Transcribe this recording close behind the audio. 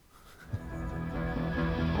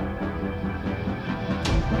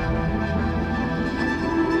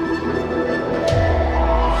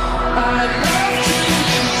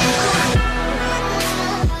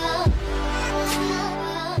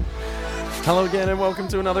Hello again and welcome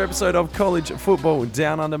to another episode of College Football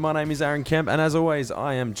Down Under. My name is Aaron Kemp and as always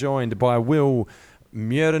I am joined by Will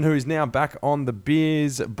Murden, who is now back on the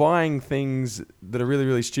beers, buying things that are really,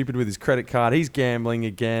 really stupid with his credit card. He's gambling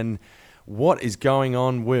again. What is going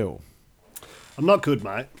on, Will? I'm not good,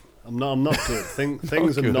 mate. I'm not good.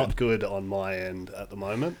 Things are not good on my end at the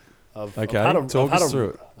moment. I've had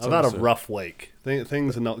a rough week.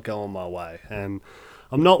 Things are not going my way, and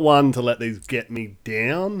I'm not one to let these get me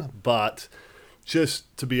down, but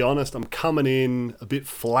just to be honest, I'm coming in a bit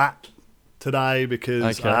flat today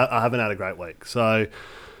because I haven't had a great week. So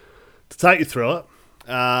to take you through it,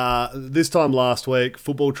 this time last week,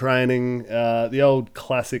 football training, the old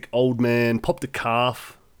classic old man popped a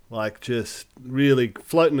calf, like just really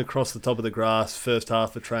floating across the top of the grass first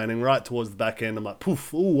half of training, right towards the back end. I'm like,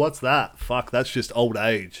 poof, ooh, what's that? Fuck, that's just old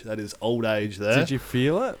age. That is old age there. Did you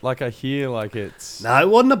feel it? Like I hear like it's... No, it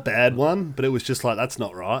wasn't a bad one, but it was just like, that's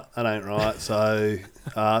not right. That ain't right. So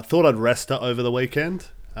thought I'd rest it over the weekend.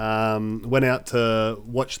 Went out to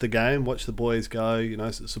watch the game, watch the boys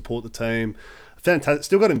go, support the team. Fantastic.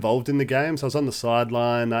 Still got involved in the game, so I was on the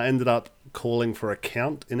sideline. I ended up calling for a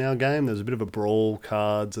count in our game. There was a bit of a brawl,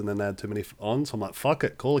 cards, and then they had too many on, so I'm like, fuck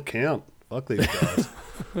it, call a count. Fuck these guys.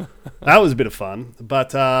 That was a bit of fun.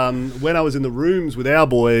 But when I was in the rooms with our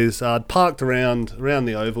boys, I'd parked around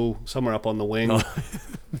the oval, somewhere up on the wing.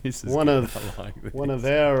 This is one of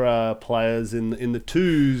our players in the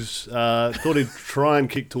twos thought he'd try and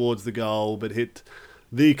kick towards the goal, but hit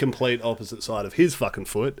the complete opposite side of his fucking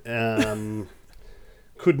foot.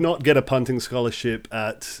 Could not get a punting scholarship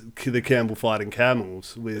at the Campbell Fighting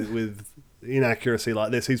Camels with inaccuracy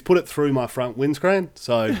like this. He's put it through my front windscreen,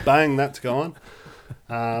 so bang, that's gone.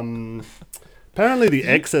 Apparently the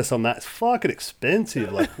excess on that's fucking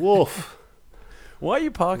expensive. Like, woof. Why are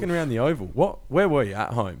you parking around the oval? Where were you?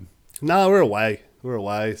 At home? No, we're away.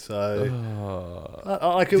 So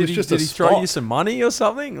did he throw you some money or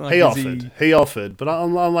something? Like, he offered, but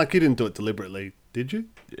I'm like, he didn't do it deliberately, did you?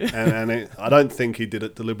 And I don't think he did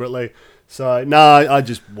it deliberately. So no, I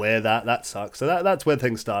just wear that. That sucks. So that's where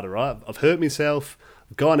things started, right? I've hurt myself.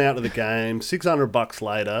 I've gone out of the game. $600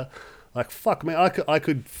 later, like fuck me. I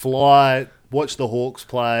could fly, watch the Hawks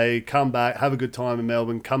play, come back, have a good time in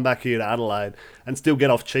Melbourne, come back here to Adelaide, and still get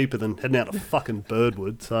off cheaper than heading out to fucking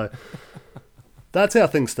Birdwood. So that's how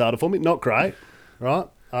things started for me. Not great, right?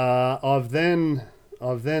 I've then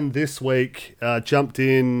this week jumped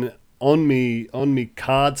in on me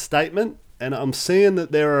card statement, and I'm seeing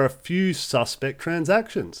that there are a few suspect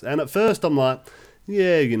transactions. And at first I'm like,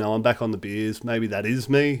 yeah, I'm back on the beers. Maybe that is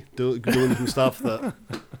me doing some stuff that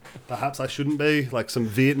perhaps I shouldn't be, like some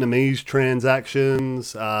Vietnamese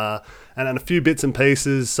transactions and a few bits and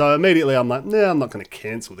pieces. So immediately I'm like, I'm not going to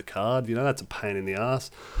cancel the card. That's a pain in the ass.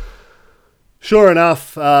 Sure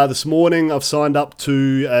enough, this morning I've signed up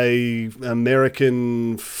to a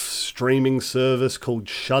American streaming service called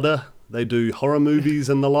Shudder. They do horror movies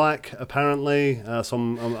and the like, apparently. So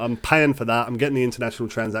I'm paying for that. I'm getting the international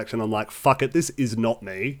transaction. I'm like, fuck it, this is not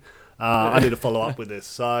me. I need to follow up with this.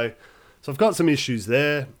 So I've got some issues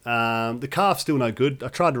there. The calf's still no good. I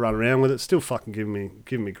tried to run around with it, still fucking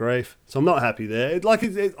giving me grief. So I'm not happy there.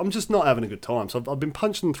 I'm just not having a good time. So I've been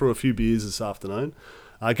punching through a few beers this afternoon.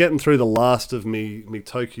 Getting through the last of me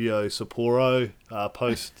Tokyo Sapporo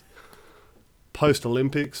post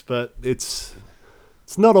Olympics, but it's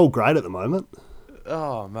not all great at the moment.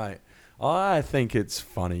 Oh, mate. I think it's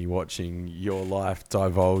funny watching your life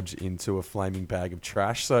divulge into a flaming bag of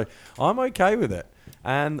trash, so I'm okay with it.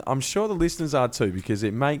 And I'm sure the listeners are too, because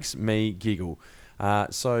it makes me giggle.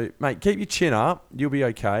 So, mate, keep your chin up. You'll be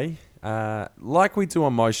okay. Like we do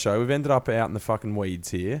on most show, we've ended up out in the fucking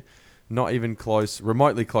weeds here. Not even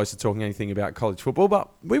remotely close to talking anything about college football, but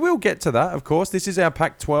we will get to that, of course. This is our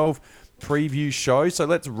Pac-12 preview show, so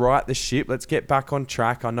let's right the ship. Let's get back on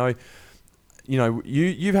track. I know,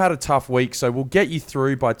 you've had a tough week, so we'll get you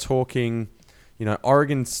through by talking,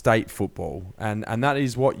 Oregon State football, and that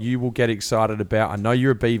is what you will get excited about. I know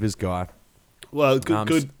you're a Beavers guy. Well,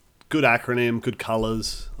 good acronym, good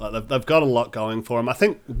colours. Like they've got a lot going for them. I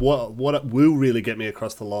think what it will really get me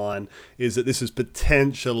across the line is that this is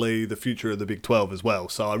potentially the future of the Big 12 as well.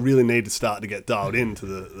 So I really need to start to get dialed into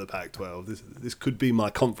the Pac-12. This could be my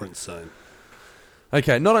conference soon.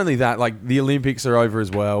 Okay, not only that, like the Olympics are over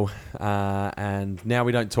as well, and now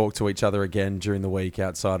we don't talk to each other again during the week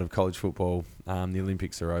outside of college football. The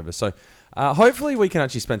Olympics are over, so hopefully we can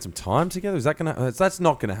actually spend some time together. That's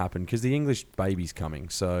not gonna happen because the English baby's coming.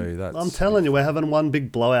 So I'm telling you, we're having one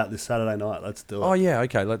big blowout this Saturday night. Let's do it. Oh yeah,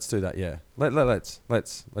 okay, let's do that. Yeah, let's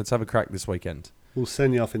have a crack this weekend. We'll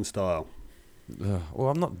send you off in style. Well,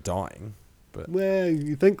 I'm not dying, but well,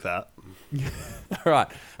 you think that. All right.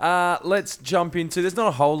 Let's jump into. There's not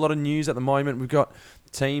a whole lot of news at the moment. We've got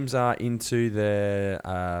teams are into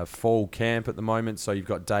their fall camp at the moment. So you've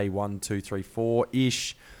got day 1, 2, 3,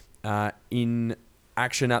 4-ish in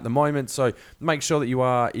action at the moment. So make sure that you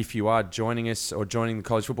are, if you are joining us or joining the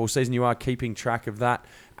college football season, you are keeping track of that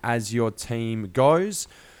as your team goes.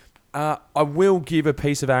 I will give a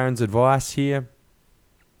piece of Aaron's advice here.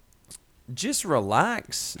 Just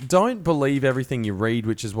relax. Don't believe everything you read,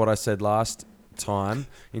 which is what I said last time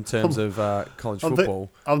in terms of college football.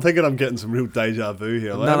 I'm thinking I'm getting some real deja vu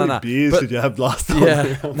here. Like, No, how many beers did you have last time?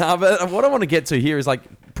 Yeah, no, but what I want to get to here is like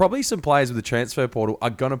probably some players with the transfer portal are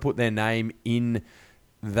going to put their name in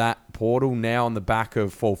that portal now on the back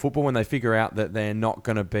of fall football when they figure out that they're not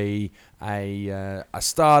going to be a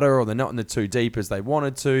starter or they're not in the 2 deep as they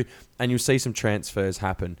wanted to, and you'll see some transfers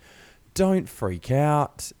happen. Don't freak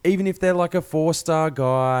out. Even if they're like a 4-star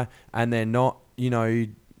guy and they're not,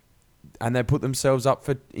 and they put themselves up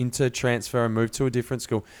into transfer and move to a different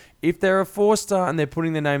school. If they're a 4-star and they're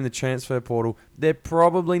putting their name in the transfer portal, they're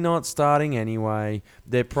probably not starting anyway.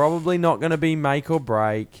 They're probably not going to be make or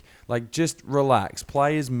break. Like, just relax.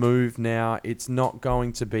 Players move now. It's not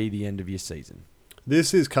going to be the end of your season.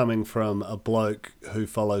 This is coming from a bloke who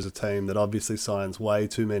follows a team that obviously signs way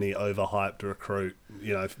too many overhyped recruit,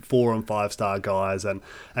 4 and 5-star guys, and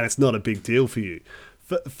it's not a big deal for you.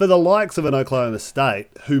 For the likes of an Oklahoma State,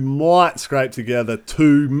 who might scrape together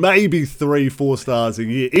 2, maybe 3 4-stars a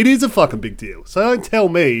year, it is a fucking big deal. So don't tell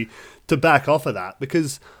me to back off of that,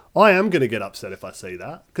 because I am going to get upset if I see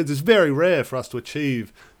that, because it's very rare for us to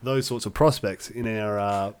achieve those sorts of prospects in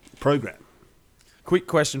our program. Quick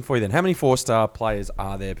question for you then. How many 4-star players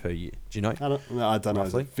are there per year? Do you know? I don't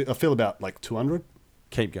know. I feel about like 200.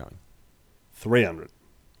 Keep going. 300.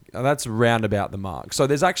 That's round about the mark. So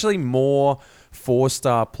there's actually more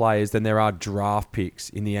 4-star players than there are draft picks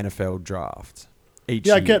in the NFL draft each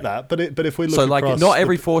year. I get that, but if we look so like across not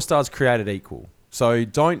every 4-star is created equal. So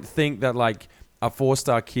don't think that like a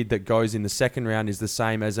 4-star kid that goes in the second round is the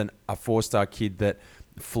same as a 4-star kid that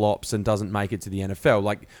flops and doesn't make it to the NFL.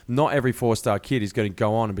 Like, not every 4-star kid is going to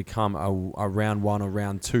go on and become a round 1 or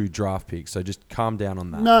round 2 draft pick. So just calm down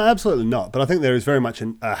on that. No, absolutely not. But I think there is very much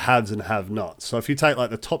a haves and have-nots. So if you take like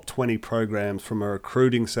the top 20 programs from a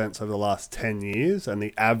recruiting sense over the last 10 years and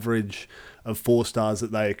the average of 4-stars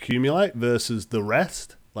that they accumulate versus the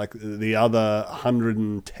rest, like the other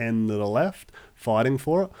 110 that are left fighting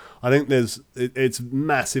for it, I think it's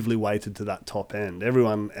massively weighted to that top end.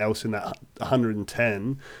 Everyone else in that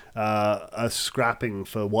 110 are scrapping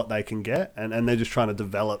for what they can get, and they're just trying to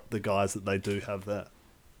develop the guys that they do have there.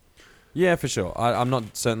 Yeah, for sure. I'm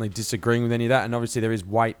not certainly disagreeing with any of that, and obviously there is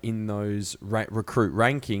weight in those recruit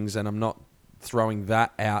rankings, and I'm not throwing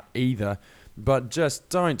that out either. But just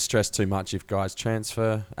don't stress too much if guys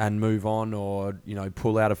transfer and move on, or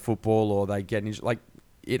pull out of football, or they get injured. Like,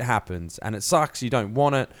 it happens, and it sucks. You don't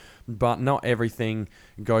want it, but not everything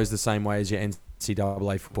goes the same way as your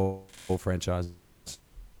NCAA football franchise.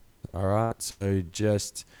 All right, so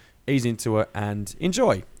just ease into it and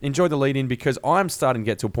enjoy the lead in, because I'm starting to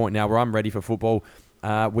get to a point now where I'm ready for football.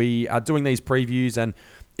 We are doing these previews, and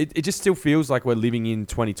it just still feels like we're living in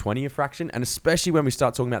 2020 a fraction, and especially when we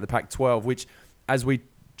start talking about the Pac-12, which, as we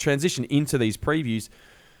transition into these previews,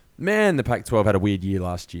 man, the Pac-12 had a weird year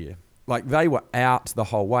last year. Like, they were out the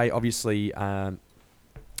whole way. Obviously,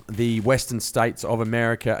 the western states of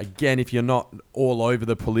America, again, if you're not all over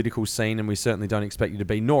the political scene, and we certainly don't expect you to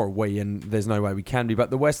be, nor are we, and there's no way we can be, but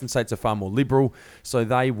the western states are far more liberal, so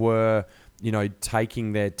they were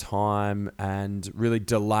taking their time and really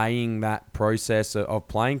delaying that process of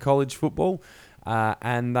playing college football.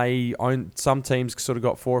 And some teams sort of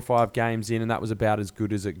got 4 or 5 games in, and that was about as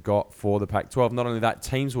good as it got for the Pac-12. Not only that,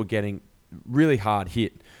 teams were getting really hard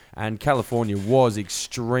hit, and California was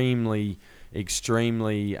extremely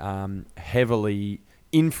heavily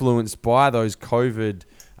influenced by those COVID,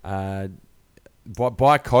 by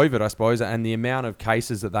COVID, I suppose, and the amount of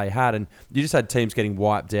cases that they had. And you just had teams getting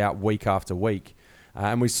wiped out week after week.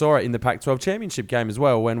 And we saw it in the Pac-12 championship game as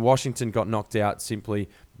well, when Washington got knocked out simply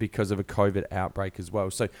because of a COVID outbreak as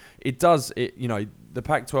well. So the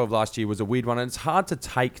Pac-12 last year was a weird one, and it's hard to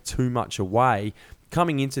take too much away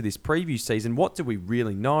coming into this preview season. What do we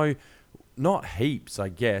really know? Not heaps, I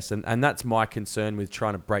guess. And that's my concern with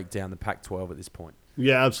trying to break down the Pac-12 at this point.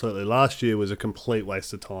 Yeah, absolutely. Last year was a complete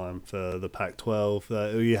waste of time for the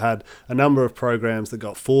Pac-12. You had a number of programs that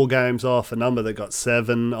got 4 games off, a number that got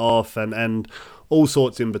 7 off, and all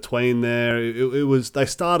sorts in between there. They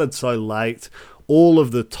started so late. All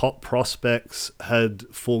of the top prospects had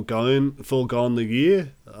foregone the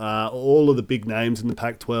year. All of the big names in the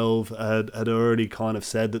Pac-12 had already kind of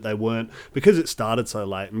said that they weren't, because it started so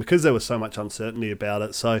late and because there was so much uncertainty about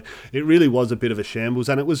it. So it really was a bit of a shambles,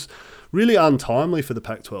 and it was really untimely for the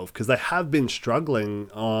Pac-12 because they have been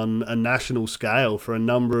struggling on a national scale for a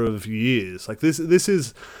number of years. Like this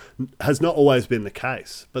has not always been the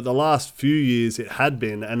case, but the last few years it had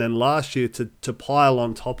been, and then last year to pile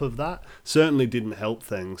on top of that certainly didn't help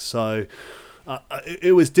things. So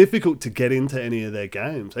it was difficult to get into any of their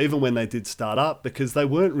games, even when they did start up, because they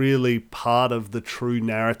weren't really part of the true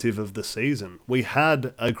narrative of the season. We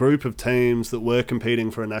had a group of teams that were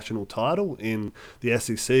competing for a national title in the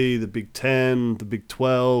SEC, the Big Ten, the Big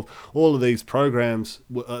 12, all of these programs,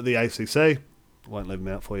 the ACC. Won't leave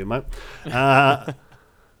them out for you, mate.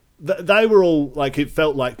 They were all, like, it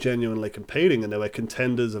felt like genuinely competing, and there were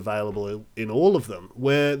contenders available in all of them.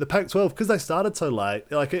 Where the Pac-12, because they started so late,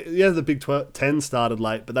 the Big 10 started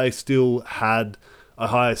late, but they still had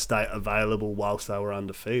Ohio State available whilst they were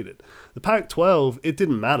undefeated. The Pac-12, it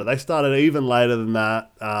didn't matter. They started even later than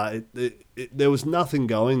that. There was nothing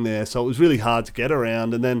going there, so it was really hard to get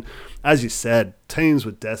around. And then, as you said, teams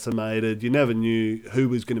were decimated. You never knew who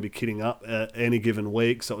was going to be kitting up at any given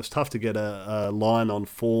week, so it was tough to get a line on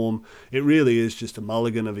form. It really is just a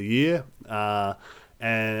mulligan of a year,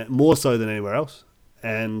 and more so than anywhere else.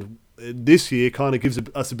 And this year kind of gives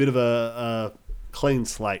us a bit of a clean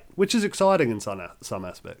slate, which is exciting in some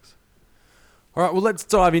aspects. All right, well, let's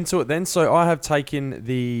dive into it then. So I have taken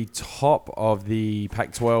the top of the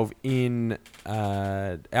Pac-12 in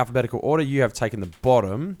alphabetical order. You have taken the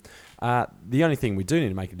bottom. The only thing we do need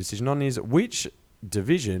to make a decision on is which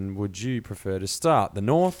division would you prefer to start, the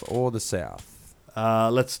North or the South?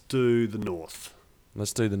 Let's do the North.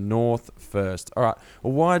 Let's do the North first. All right,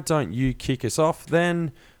 well, why don't you kick us off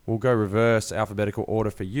then? We'll go reverse alphabetical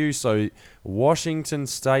order for you. So Washington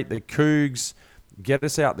State, the Cougs, get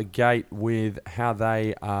us out the gate with how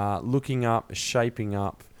they are looking up, shaping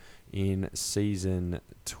up in season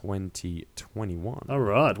 2021. All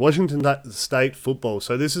right, Washington State football.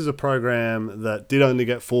 So this is a program that did only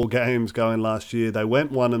get 4 games going last year. They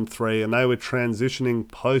went 1-3, and they were transitioning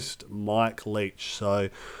post Mike Leach. So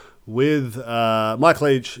with Mike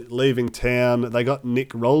Leach leaving town, they got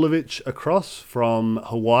Nick Rolovich across from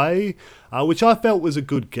Hawaii, which I felt was a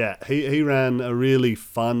good get. He ran a really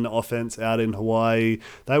fun offense out in Hawaii.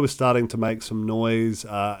 They were starting to make some noise,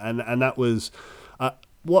 and that was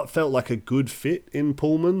what felt like a good fit in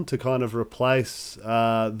Pullman to kind of replace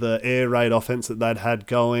the air raid offense that they'd had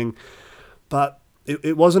going. But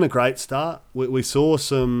it wasn't a great start. We saw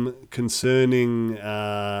some concerning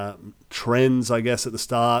trends, I guess, at the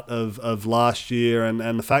start of last year,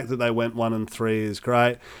 and the fact that they went 1-3 is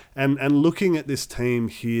great. And looking at this team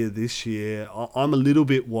here this year, I'm a little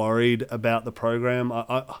bit worried about the program.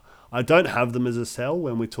 I don't have them as a sell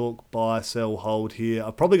when we talk buy, sell, hold here.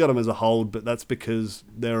 I've probably got them as a hold, but that's because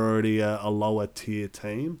they're already a lower tier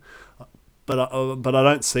team. But I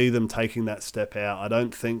don't see them taking that step out. I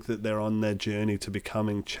don't think that they're on their journey to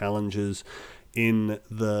becoming challengers in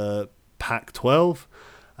the Pac-12.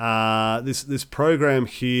 This program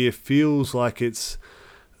here feels like it's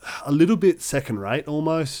a little bit second-rate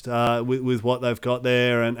almost with what they've got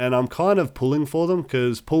there, and I'm kind of pulling for them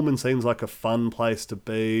because Pullman seems like a fun place to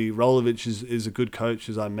be. Rolovich is a good coach,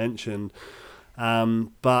 as I mentioned,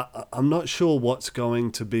 but I'm not sure what's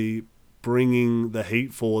going to be bringing the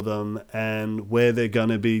heat for them and where they're going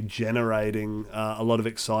to be generating a lot of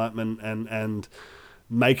excitement and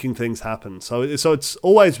making things happen. So it's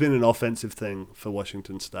always been an offensive thing for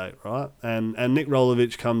Washington State, right? And Nick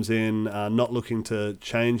Rolovich comes in not looking to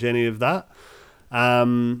change any of that. I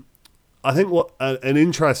think what an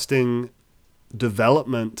interesting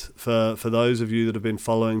development for those of you that have been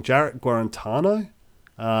following, Jarrett Guarantano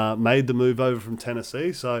made the move over from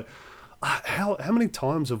Tennessee. So how many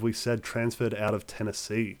times have we said transferred out of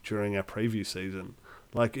Tennessee during our preview season?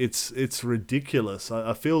 Like, it's ridiculous.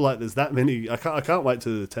 I feel like there's that many. I can't wait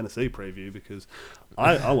to the Tennessee preview because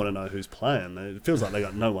I want to know who's playing. It feels like they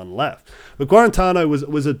got no one left. But Guarantano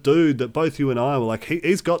was a dude that both you and I were like,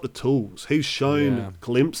 he's got the tools. He's shown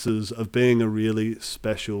glimpses of being a really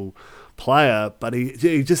special player, but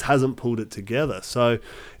he just hasn't pulled it together. So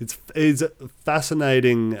it's a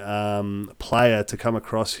fascinating player to come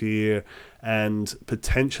across here and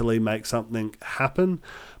potentially make something happen.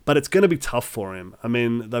 But it's going to be tough for him. I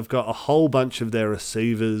mean, they've got a whole bunch of their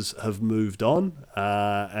receivers have moved on,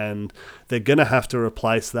 and they're going to have to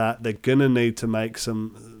replace that. They're going to need to make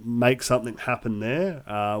something happen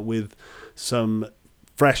there with some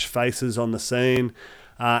fresh faces on the scene.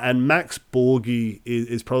 And Max Borgi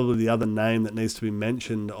is probably the other name that needs to be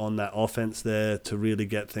mentioned on that offense there to really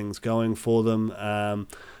get things going for them.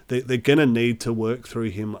 They're going to need to work through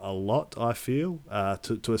him a lot, I feel,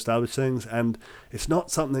 to establish things. And it's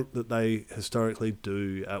not something that they historically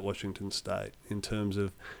do at Washington State in terms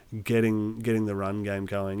of getting the run game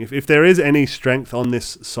going. If there is any strength on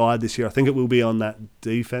this side this year, I think it will be on that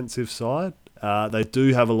defensive side. They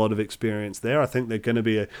do have a lot of experience there. I think they're going to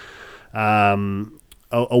be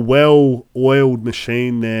a well-oiled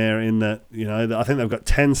machine there in that, I think they've got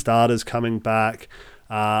 10 starters coming back,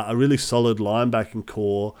 a really solid linebacking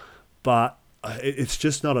core, but it's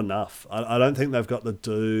just not enough. I don't think they've got the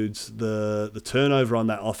dudes. The turnover on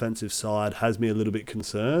that offensive side has me a little bit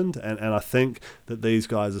concerned, and I think that these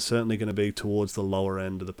guys are certainly going to be towards the lower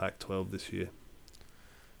end of the Pac-12 this year.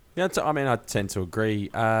 Yeah, I tend to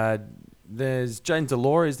agree. There's Jane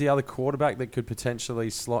Delore is the other quarterback that could potentially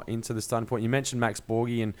slot into the starting point. You mentioned Max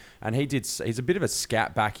Borgi, and he's a bit of a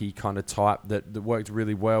scat backy kind of type that worked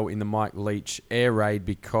really well in the Mike Leach air raid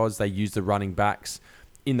because they used the running backs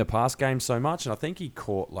in the pass game so much. And I think he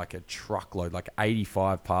caught like a truckload, like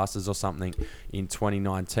 85 passes or something in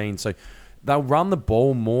 2019. So they'll run the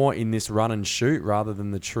ball more in this run and shoot rather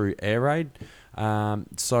than the true air raid.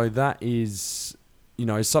 So that is...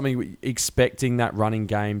 something expecting that running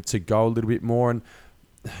game to go a little bit more. And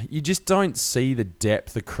you just don't see the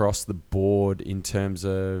depth across the board in terms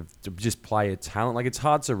of just player talent. Like, it's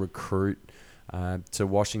hard to recruit to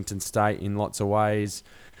Washington State in lots of ways.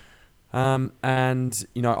 I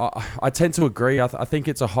tend to agree. I think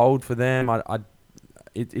it's a hold for them.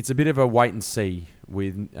 It's a bit of a wait and see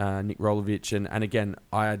with Nick Rolovich. And again,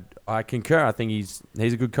 I concur. I think he's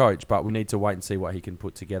a good coach, but we need to wait and see what he can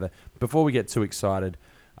put together before we get too excited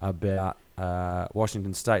about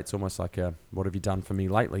Washington State. It's almost like a "what have you done for me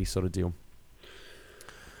lately" sort of deal.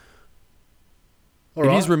 All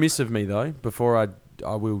right. It is remiss of me, though, before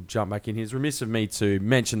I will jump back in here, it's remiss of me to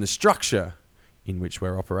mention the structure in which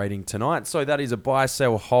we're operating tonight. So that is a buy,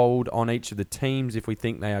 sell, hold on each of the teams if we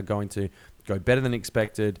think they are going to go better than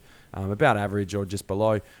expected, about average or just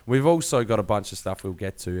below. We've also got a bunch of stuff we'll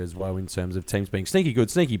get to as well in terms of teams being sneaky good,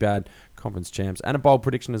 sneaky bad, conference champs, and a bold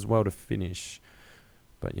prediction as well to finish.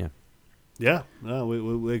 But yeah. Yeah, no,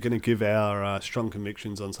 we're going to give our strong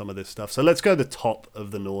convictions on some of this stuff. So let's go to the top of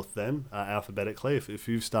the North then, alphabetically. If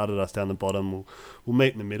you've started us down the bottom, we'll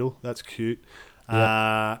meet in the middle. That's cute.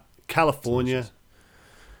 Yep. California,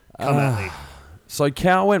 come at me. So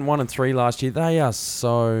Cal went 1-3 last year. They are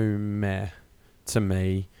so meh to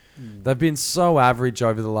me. They've been so average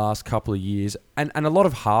over the last couple of years, and a lot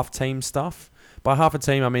of half-team stuff. By half a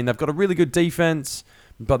team, I mean they've got a really good defense,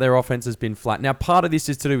 but their offense has been flat. Now, part of this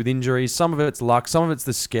is to do with injuries. Some of it's luck. Some of it's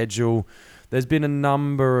the schedule. There's been a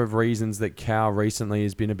number of reasons that Cal recently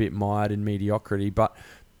has been a bit mired in mediocrity, but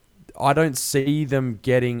I don't see them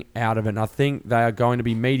getting out of it. And I think they are going to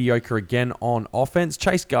be mediocre again on offense.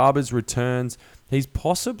 Chase Garbers returns. He's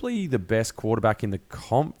possibly the best quarterback in the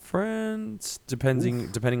conference,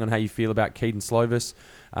 depending on how you feel about Keaton Slovis.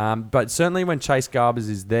 But certainly when Chase Garbers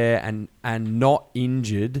is there and not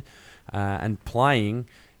injured and playing,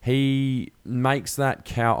 he makes that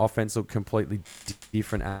Cal offense look completely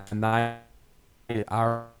different. And they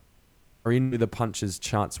are in with a puncher's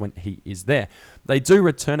chance when he is there. They do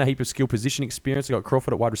return a heap of skill position experience. They've got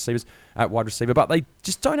Crawford at wide receiver, but they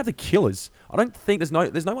just don't have the killers. I don't think there's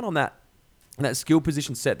no one on that skill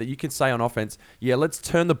position set that you can say on offense, yeah, let's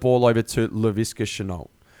turn the ball over to Laviska Shenault.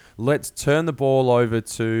 Let's turn the ball over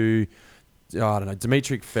to, I don't know,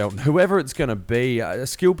 Dimitri Felton, whoever it's going to be, a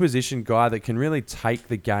skill position guy that can really take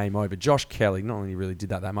the game over. Josh Kelly, not only really did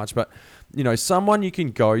that much, but, someone you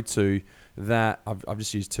can go to that, I've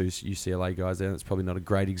just used two UCLA guys there. That's probably not a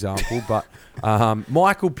great example, but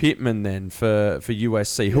Michael Pittman then for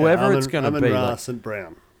USC, whoever it's going to be. Ross and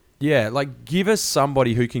Brown. Yeah, give us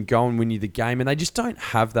somebody who can go and win you the game, and they just don't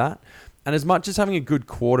have that. And as much as having a good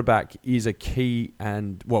quarterback is a key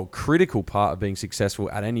and, critical part of being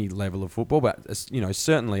successful at any level of football, but,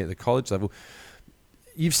 certainly at the college level,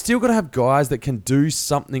 you've still got to have guys that can do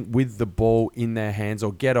something with the ball in their hands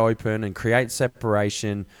or get open and create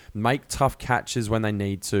separation, make tough catches when they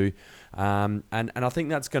need to. And I think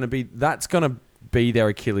that's going to be their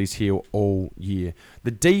Achilles heel all year.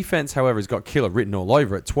 The defense, however, has got killer written all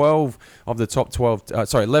over it. 11 of the top 12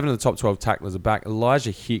 tacklers are back.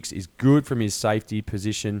 Elijah Hicks is good from his safety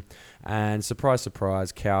position. And surprise,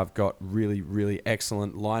 surprise, Cal have got really, really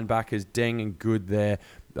excellent linebackers. Deng and Good there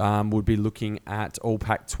would be looking at all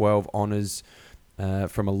Pac-12 honors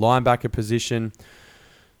from a linebacker position.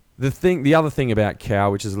 The other thing about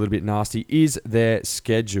Cal, which is a little bit nasty, is their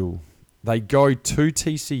schedule. They go to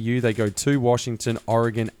TCU, they go to Washington,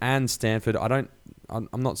 Oregon, and Stanford. I'm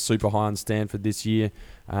not super high on Stanford this year,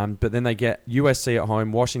 but then they get USC at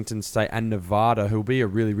home, Washington State, and Nevada, who'll be a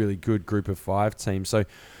really, really good group of 5 team. So,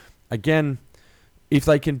 again, if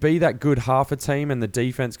they can be that good half a team and the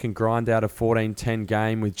defense can grind out a 14-10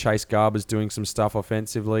 game with Chase Garbers doing some stuff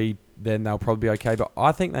offensively, then they'll probably be okay. But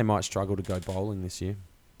I think they might struggle to go bowling this year.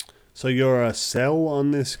 So you're a sell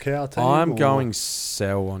on this Cow team? I'm going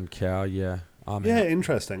sell on Cow, yeah.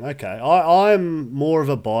 Interesting. Okay. I'm more of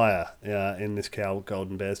a buyer in this Cow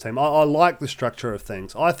Golden Bears team. I like the structure of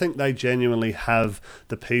things. I think they genuinely have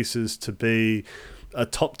the pieces to be a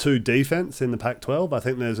top 2 defense in the Pac-12. I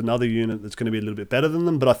think there's another unit that's going to be a little bit better than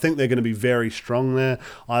them, but I think they're going to be very strong there.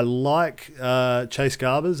 I like Chase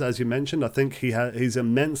Garbers, as you mentioned. I think he's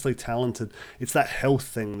immensely talented. It's that health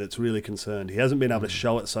thing that's really concerned. He hasn't been able to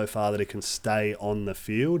show it so far that he can stay on the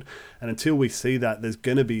field, and until we see that, there's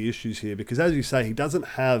going to be issues here because, as you say, he doesn't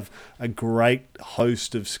have a great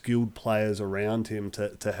host of skilled players around him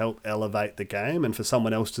to help elevate the game and for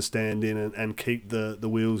someone else to stand in and keep the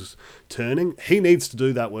wheels turning. He needs to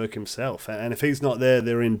do that work himself, and if he's not there,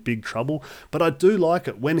 they're in big trouble. But I do like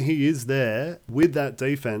it when he is there with that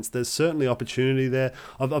defense. There's certainly opportunity there.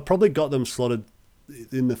 I've probably got them slotted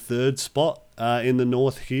in the 3rd spot in the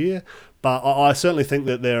North here, but I certainly think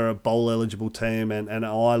that they're a bowl eligible team, and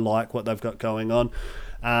I like what they've got going on.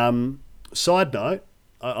 Side note,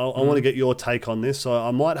 I want to get your take on this. So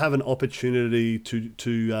I might have an opportunity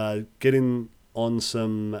to get in on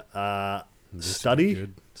some study.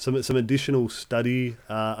 Some additional study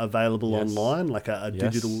available online, like a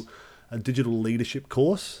digital leadership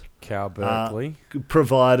course. Cal Berkeley.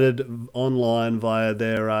 Provided online via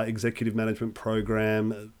their executive management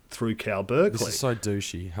program through Cal Berkeley. This is so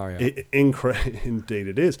douchey. Hurry up. Indeed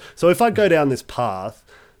it is. So if I go down this path,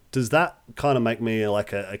 does that kind of make me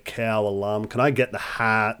like a Cal alum? Can I get the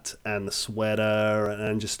hat and the sweater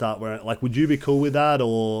and just start wearing it? Like, would you be cool with that,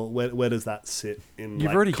 or where does that sit in You've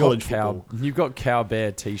like already college got football? You've got Cow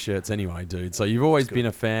Bear t-shirts anyway, dude. So you've always been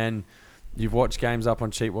a fan. You've watched games up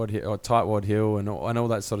on Cheapwad Hill or Tightwad Hill and all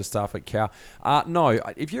that sort of stuff at Cow. No,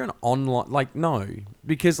 if you're an online, no,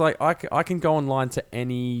 because I can go online to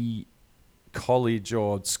any college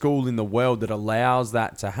or school in the world that allows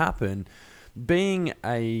that to happen. Being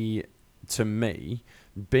a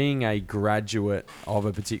graduate of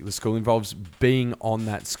a particular school involves being on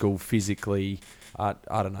that school physically. I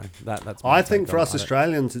don't know. That's. I think for us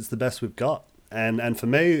Australians, it's the best we've got. And for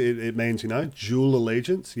me, it means, dual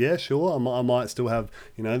allegiance. Yeah, sure. I might still have,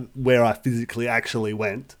 where I physically actually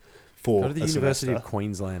went for go to the a University semester. of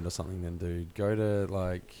Queensland or something then, dude. Go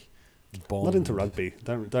to, Bond. Not into rugby.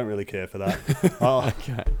 Don't really care for that.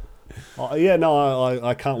 Okay.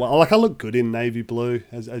 I can't wait. I look good in navy blue,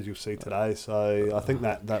 as you'll see today. So I think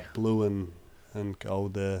that blue and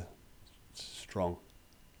gold there, strong.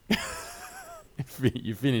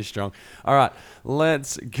 You finished strong. All right,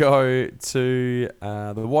 let's go to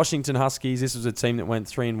the Washington Huskies. This was a team that went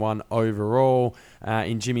 3-1 overall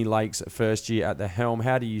in Jimmy Lake's first year at the helm.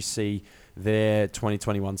 How do you see their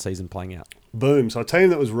 2021 season playing out? Boom. So a team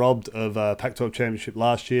that was robbed of a Pac-12 championship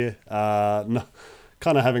last year,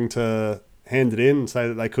 kind of having to hand it in and say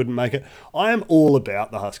that they couldn't make it. I am all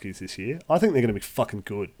about the Huskies this year. I think they're going to be fucking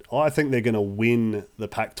good. I think they're going to win the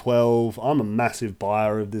Pac-12. I'm a massive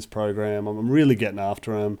buyer of this program. I'm really getting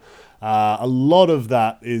after them. A lot of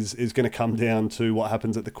that is going to come down to what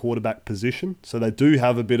happens at the quarterback position. So they do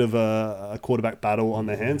have a bit of a quarterback battle on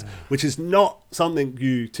their hands, which is not something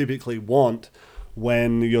you typically want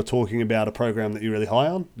when you're talking about a program that you're really high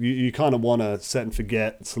on. You kind of want a set and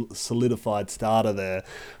forget solidified starter there.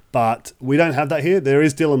 But we don't have that here. There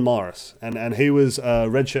is Dylan Morris, and he was a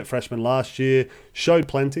redshirt freshman last year, showed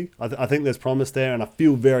plenty. I think there's promise there, and I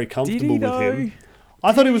feel very comfortable with him.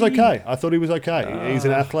 I thought he was okay. He's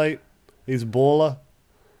an athlete. He's a baller.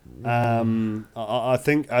 I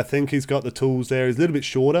think he's got the tools there. He's a little bit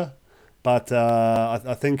shorter, but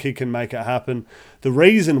I think he can make it happen. The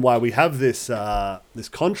reason why we have this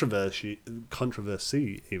controversy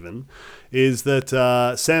even is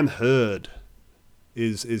that Sam Hurd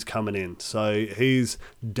is coming in. So he's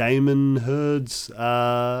Damon Hurd's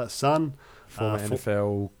son. Former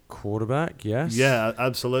NFL quarterback, yes. Yeah,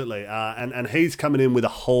 absolutely. And he's coming in with a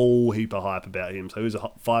whole heap of hype about him. So he was a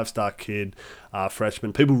 5-star kid,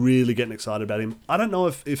 freshman. People really getting excited about him. I don't know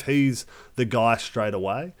if he's the guy straight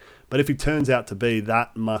away, But if he turns out to be,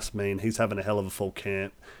 that must mean he's having a hell of a full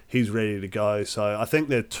camp. He's ready to go. So I think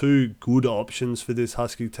they're two good options for this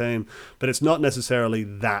Husky team, but it's not necessarily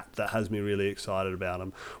that has me really excited about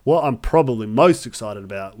them. What I'm probably most excited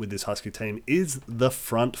about with this Husky team is the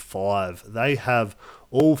front five. They have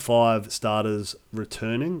all 5 starters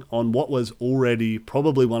returning on what was already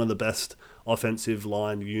probably one of the best offensive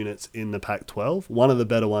line units in the Pac-12, one of the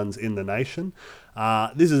better ones in the nation.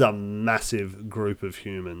 This is a massive group of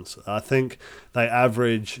humans. I think they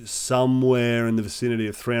average somewhere in the vicinity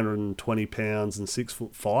of 320 pounds and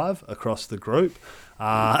 6'5" across the group,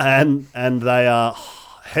 and they are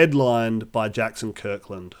headlined by Jackson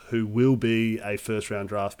Kirkland, who will be a first-round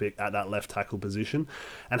draft pick at that left tackle position.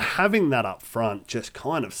 And having that up front just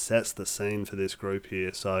kind of sets the scene for this group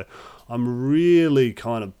here. So I'm really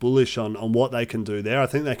kind of bullish on what they can do there. I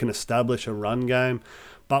think they can establish a run game.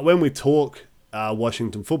 But when we talk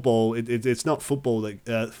Washington football, it's not football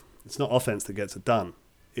that it's not offense that gets it done.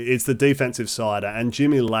 It's the defensive side. And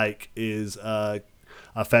Jimmy Lake is a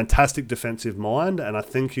fantastic defensive mind, and I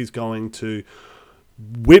think he's going to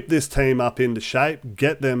whip this team up into shape,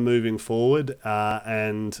 get them moving forward,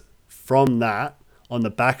 and from that, on the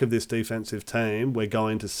back of this defensive team, we're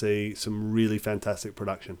going to see some really fantastic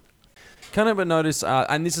production. Can't help but notice,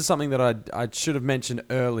 and this is something that I should have mentioned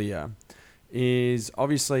earlier, is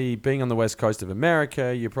obviously being on the west coast of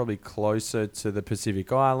America, you're probably closer to the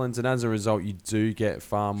Pacific Islands, and as a result, you do get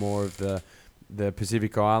far more of the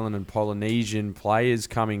Pacific Island and Polynesian players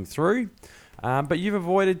coming through. But you've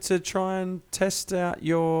avoided to try and test out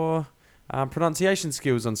your pronunciation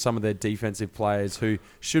skills on some of their defensive players who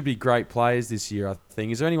should be great players this year, I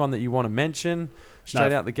think. Is there anyone that you want to mention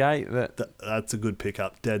straight out the gate? That's a good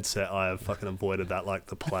pickup. Dead set. I have fucking avoided that like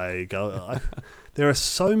the plague. There are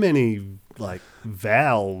so many like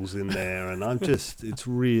vowels in there, and it's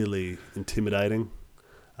really intimidating.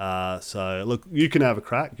 So look, you can have a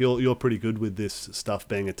crack. You're pretty good with this stuff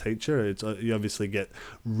being a teacher. You obviously get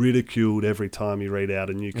ridiculed every time you read out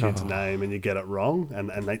a new kid's name and you get it wrong, and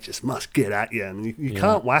they just must get at you, and you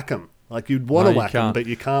can't whack them. Like you'd want to whack them, but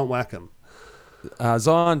you can't whack them.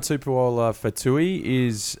 Zion Tupuola-Fatui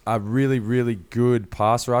is a really, really good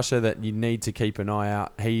pass rusher that you need to keep an eye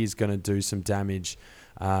out. He is going to do some damage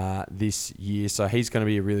this year, so he's going to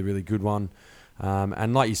be a really, really good one.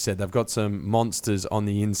 And like you said, they've got some monsters on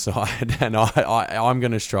the inside, and I'm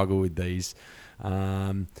going to struggle with these.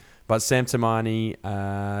 But Sam Tamani,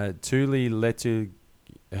 Tuli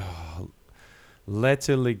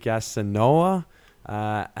Letuligasanoa,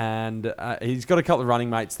 and he's got a couple of running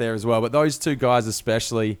mates there as well. But those two guys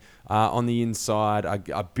especially on the inside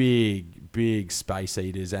are big, big space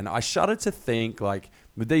eaters. And I shudder to think, like,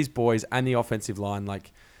 with these boys and the offensive line,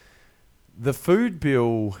 like, the food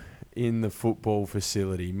bill in the football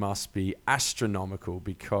facility must be astronomical,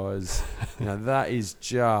 because that is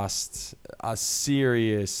just a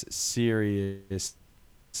serious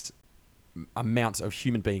amount of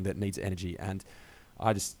human being that needs energy, and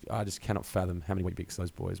I just cannot fathom how many Weet-Bix those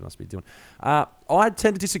boys must be doing. I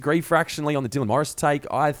tend to disagree fractionally on the Dylan Morris take.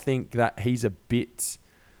 I think that he's a bit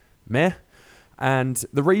meh. And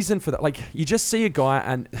the reason for that, like, you just see a guy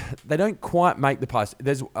and they don't quite make the pass.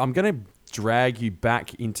 I'm going to drag you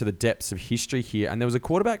back into the depths of history here. And there was a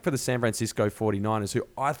quarterback for the San Francisco 49ers who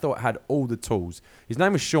I thought had all the tools. His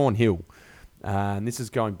name was Sean Hill. And this is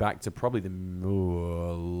going back to probably the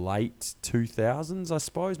late 2000s, I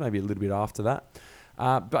suppose, maybe a little bit after that.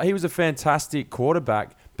 But he was a fantastic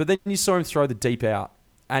quarterback. But then you saw him throw the deep out,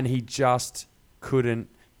 and he just couldn't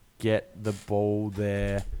get the ball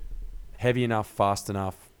there heavy enough, fast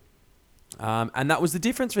enough. And that was the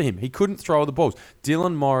difference for him. He couldn't throw the balls.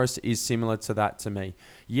 Dylan Morris is similar to that to me.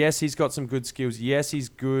 Yes, he's got some good skills. Yes, he's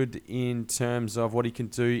good in terms of what he can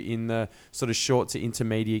do in the sort of short to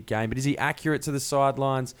intermediate game. But is he accurate to the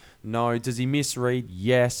sidelines? No. Does he misread?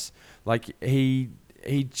 Yes. Like, he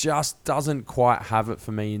just doesn't quite have it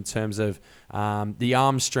for me in terms of the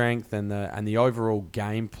arm strength and the overall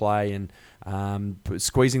gameplay and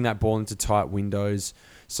squeezing that ball into tight windows.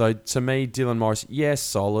 So to me, Dylan Morris, yes,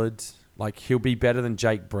 solid. Like, he'll be better than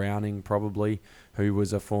Jake Browning probably, who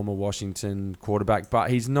was a former Washington quarterback, but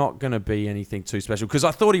he's not going to be anything too special, because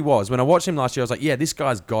I thought he was. When I watched him last year, I was like, yeah, this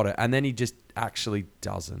guy's got it. And then he just actually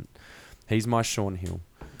doesn't. He's my Sean Hill.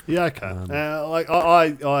 Yeah, okay.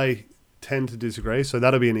 I tend to disagree, so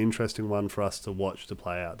that'll be an interesting one for us to watch to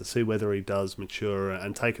play out, to see whether he does mature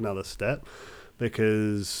and take another step,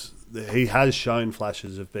 because he has shown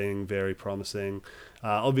flashes of being very promising.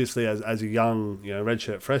 Obviously, as a young,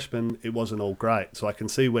 redshirt freshman, it wasn't all great. So I can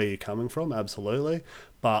see where you're coming from, absolutely.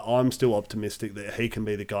 But I'm still optimistic that he can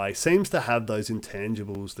be the guy. He seems to have those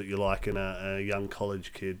intangibles that you like in a young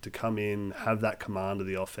college kid, to come in, have that command of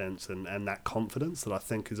the offense and that confidence that I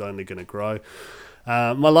think is only going to grow.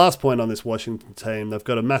 My last point on this Washington team, they've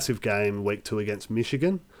got a massive game week 2 against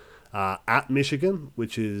Michigan, at Michigan,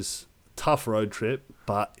 which is a tough road trip,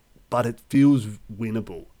 but it feels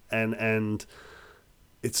winnable. And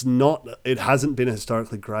it hasn't been a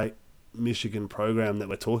historically great Michigan program that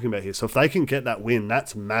we're talking about here. So if they can get that win,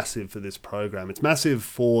 that's massive for this program. It's massive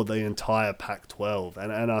for the entire Pac-12.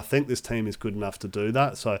 And I think this team is good enough to do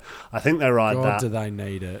that. So I think they ride that. God, do they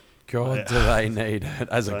need it. God, do they need it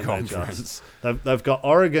as a conference. They've got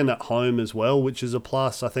Oregon at home as well, which is a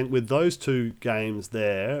plus. I think with those 2 games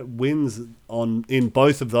there, wins in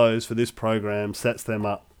both of those for this program sets them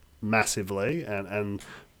up massively and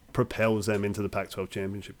propels them into the Pac-12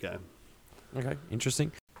 championship game. Okay,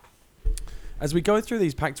 interesting. As we go through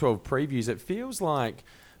these Pac-12 previews, it feels like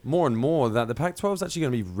more and more that the Pac-12 is actually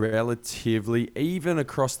going to be relatively even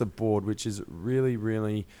across the board, which is really,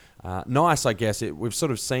 really nice, I guess. We've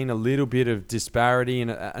sort of seen a little bit of disparity,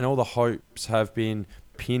 and all the hopes have been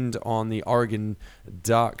pinned on the Oregon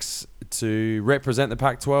Ducks to represent the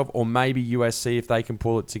Pac-12, or maybe USC if they can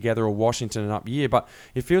pull it together, or Washington an up year. But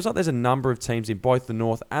it feels like there's a number of teams in both the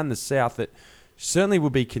North and the South that certainly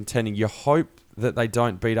will be contending. You hope that they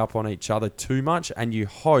don't beat up on each other too much, and you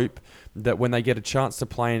hope that when they get a chance to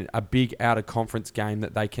play in a big out-of-conference game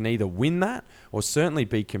that they can either win that or certainly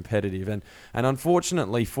be competitive. And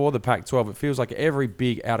unfortunately for the Pac-12, it feels like every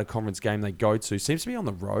big out-of-conference game they go to seems to be on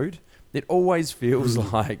the road. It always feels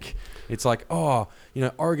like it's like,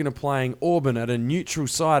 Oregon are playing Auburn at a neutral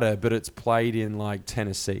cider, but it's played in like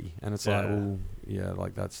Tennessee. And it's like, well, yeah,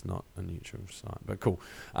 like that's not a neutral site, but cool.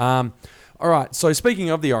 All right, so speaking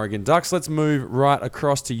of the Oregon Ducks, let's move right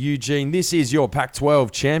across to Eugene. This is your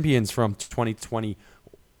Pac-12 champions from 2020.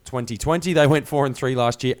 They went 4-3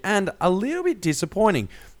 last year, and a little bit disappointing.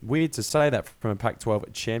 Weird to say that from a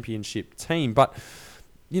Pac-12 championship team, but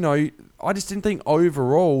I just didn't think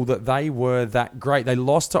overall that they were that great. They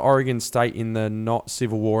lost to Oregon State in the not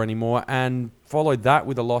Civil War anymore, and followed that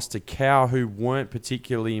with a loss to Cal, who weren't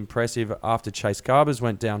particularly impressive after Chase Garbers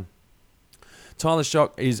went down. Tyler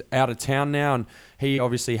Shock is out of town now, and he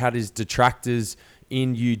obviously had his detractors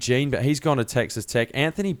in Eugene, but he's gone to Texas Tech.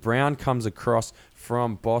 Anthony Brown comes across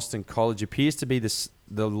from Boston College, appears to be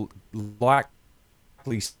the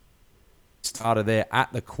likely starter there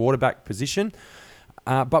at the quarterback position.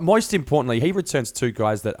 But most importantly, he returns 2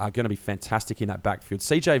 guys that are going to be fantastic in that backfield.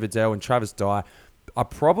 CJ Vidal and Travis Dye are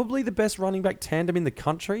probably the best running back tandem in the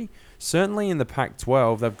country. Certainly in the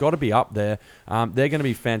Pac-12, they've got to be up there. They're going to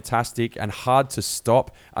be fantastic and hard to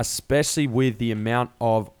stop, especially with the amount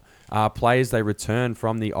of players they return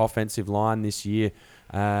from the offensive line this year.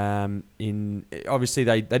 Obviously,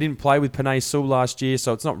 they didn't play with Penei Sewell last year,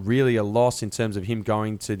 so it's not really a loss in terms of him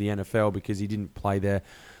going to the NFL because he didn't play there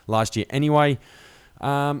last year anyway.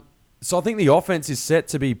 So I think the offense is set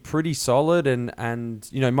to be pretty solid, and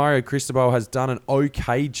Mario Cristobal has done an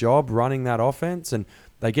okay job running that offense, and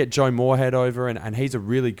they get Joe Moorhead over, and he's a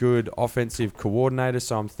really good offensive coordinator,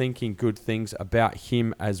 so I'm thinking good things about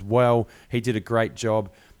him as well. He did a great job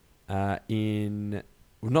in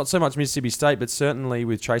not so much Mississippi State, but certainly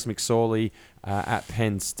with Trace McSorley at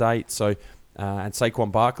Penn State. So and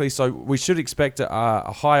Saquon Barkley. So we should expect a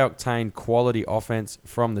high-octane quality offense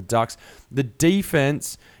from the Ducks. The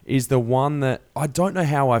defense is the one that I don't know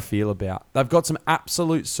how I feel about. They've got some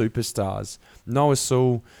absolute superstars. Noah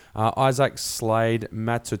Sewell, Isaac Slade,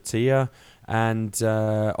 Matutia, and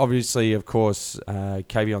obviously, of course,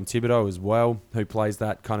 Kayvon Thibodeau as well, who plays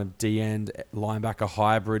that kind of D-end linebacker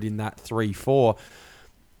hybrid in that 3-4.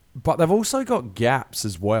 But they've also got gaps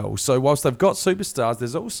as well. So whilst they've got superstars,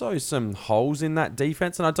 there's also some holes in that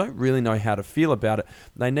defense, and I don't really know how to feel about it.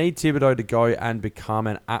 They need Thibodeau to go and become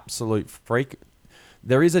an absolute freak.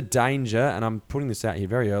 There is a danger, and I'm putting this out here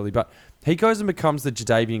very early, but he goes and becomes the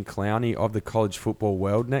Jadeveon Clowney of the college football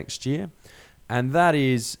world next year. And that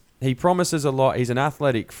is, he promises a lot. He's an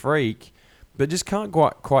athletic freak, but just can't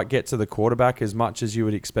quite get to the quarterback as much as you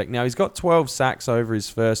would expect. Now, he's got 12 sacks over his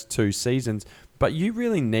first 2 seasons, but you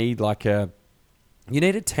really need a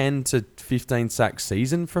 10 to 15 sack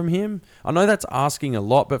season from him. I know that's asking a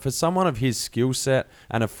lot, but for someone of his skill set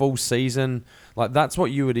and a full season, that's what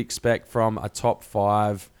you would expect from a top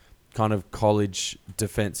 5 kind of college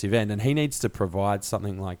defensive end, and he needs to provide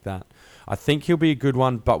something like that. I think he'll be a good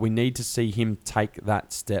one, but we need to see him take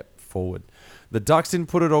that step forward. The Ducks didn't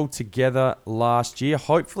put it all together last year.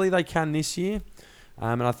 Hopefully they can this year.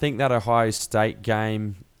 And I think that Ohio State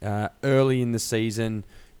game early in the season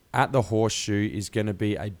at the Horseshoe is going to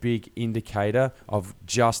be a big indicator of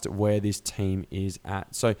just where this team is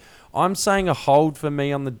at. So I'm saying a hold for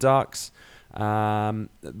me on the Ducks.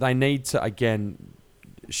 They need to, again,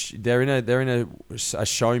 they're in a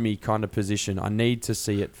show me kind of position. I need to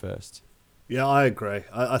see it first. Yeah, I agree.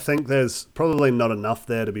 I think there's probably not enough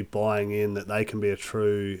there to be buying in that they can be a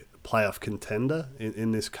true playoff contender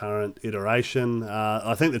in this current iteration.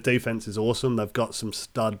 I think the defense is awesome. They've got some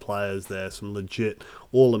stud players there, some legit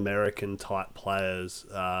All-American type players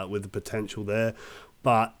with the potential there.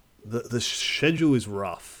 But the schedule is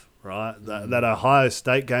rough, right? That Ohio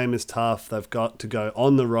State game is tough. They've got to go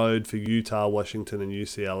on the road for Utah, Washington, and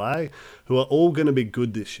UCLA, who are all going to be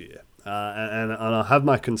good this year. And I have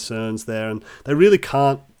my concerns there, and they really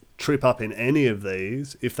can't trip up in any of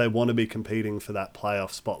these if they want to be competing for that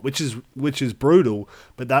playoff spot, which is brutal,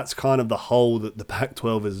 but that's kind of the hole that the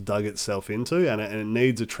Pac-12 has dug itself into, and it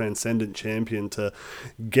needs a transcendent champion to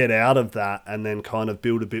get out of that and then kind of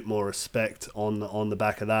build a bit more respect on the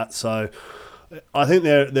back of that. So I think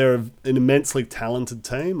they're an immensely talented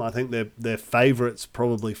team. I think they're favourites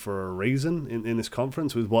probably for a reason in this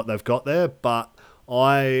conference with what they've got there, but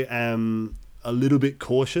I am a little bit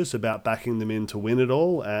cautious about backing them in to win it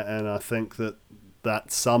all, and I think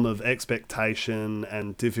that sum of expectation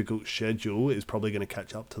and difficult schedule is probably going to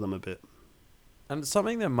catch up to them a bit. And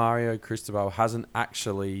something that Mario Cristobal hasn't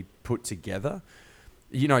actually put together,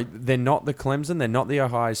 you know, they're not the Clemson, they're not the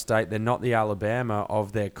Ohio State, they're not the Alabama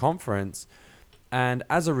of their conference, and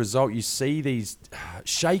as a result, you see these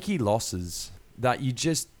shaky losses that you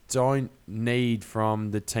just don't need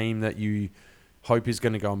from the team that you hope is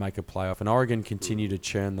going to go and make a playoff. And Oregon continue to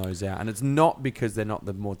churn those out. And it's not because they're not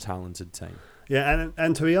the more talented team. Yeah,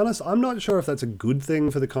 and to be honest, I'm not sure if that's a good thing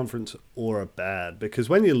for the conference or a bad. Because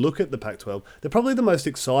when you look at the Pac-12, they're probably the most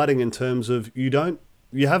exciting in terms of you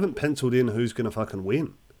haven't penciled in who's going to fucking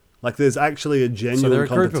win. Like, there's actually a genuine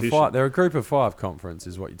competition. They're a group of five conference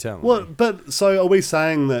is what you're telling me. But so are we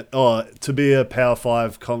saying that, to be a Power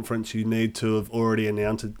 5 conference, you need to have already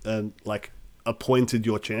announced appointed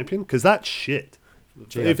your champion? Because that's shit.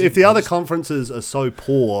 If the other conferences are so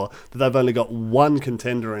poor that they've only got one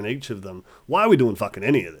contender in each of them, why are we doing fucking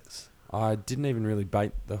any of this? I didn't even really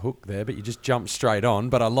bait the hook there, but you just jumped straight on.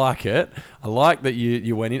 But I like it. I like that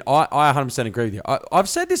you went in. I 100% agree with you. I've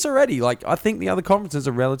said this already. Like, I think the other conferences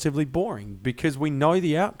are relatively boring because we know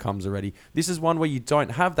the outcomes already. This is one where you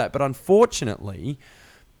don't have that. But unfortunately,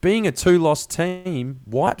 being a 2-loss team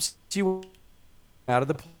wipes you out of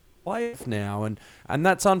the playoff now, and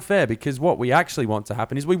that's unfair because what we actually want to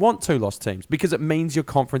happen is we want 2-loss teams because it means your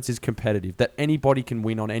conference is competitive, that anybody can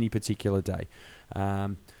win on any particular day.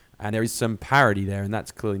 And there is some parity there, and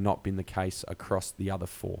that's clearly not been the case across the other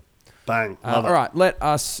 4. Bang. All right, let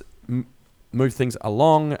us move things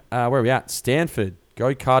along. Where are we at? Stanford,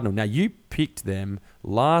 go Cardinal. Now, you picked them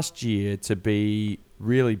last year to be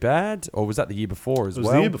really bad, or was that the year before as well? It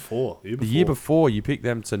was the year before. The year before, you picked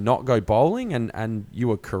them to not go bowling, and you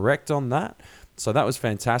were correct on that. So that was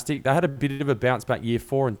fantastic. They had a bit of a bounce back year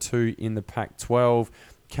 4 and 2 in the Pac-12.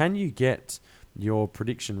 Can you get your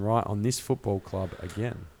prediction right on this football club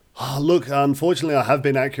again? Look, unfortunately, I have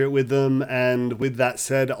been accurate with them, and with that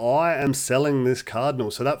said, I am selling this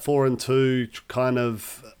Cardinal. So that 4 and 2 kind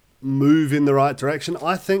of move in the right direction,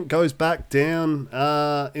 I think goes back down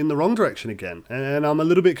in the wrong direction again. And I'm a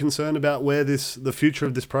little bit concerned about where the future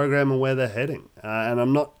of this program and where they're heading. And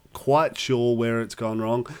I'm not quite sure where it's gone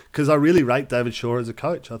wrong because I really rate David Shaw as a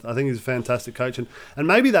coach. I think he's a fantastic coach. And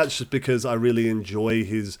maybe that's just because I really enjoy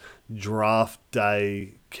his draft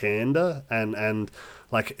day candor and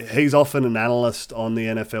like, he's often an analyst on the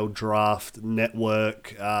NFL Draft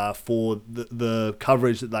Network for the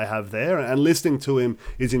coverage that they have there. And listening to him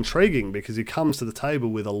is intriguing because he comes to the table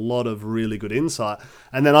with a lot of really good insight.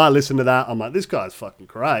 And then I listen to that. I'm like, this guy's fucking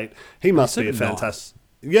great. He must be a fantastic...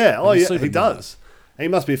 Nice. Yeah, he does. He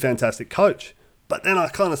must be a fantastic coach. But then I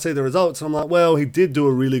kind of see the results and I'm like, well, he did do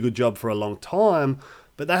a really good job for a long time,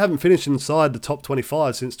 but they haven't finished inside the top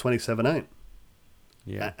 25 since 2017.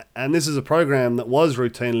 Yeah, and this is a program that was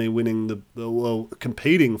routinely winning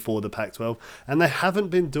competing for the Pac-12, and they haven't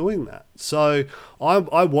been doing that. So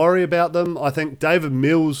I worry about them. I think David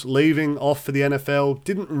Mills leaving off for the NFL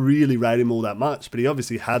didn't really rate him all that much, but he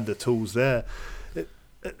obviously had the tools there.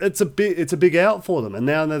 It's a big out for them, and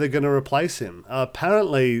now they're going to replace him.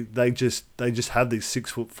 Apparently, they just have these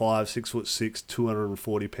 6'5", 6'6",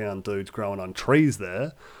 240-pound dudes growing on trees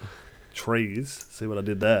there. trees. See what I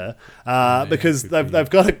did there? Yeah, Because good for you. they've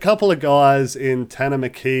got a couple of guys in Tanner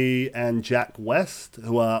McKee and Jack West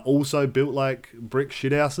who are also built like brick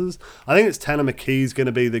shithouses. I think it's Tanner McKee's going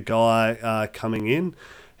to be the guy coming in.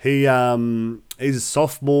 He's a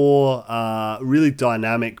sophomore, really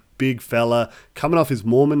dynamic, big fella, coming off his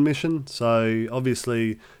Mormon mission. So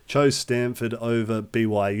obviously chose Stanford over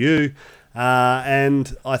BYU.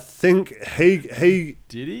 And I think he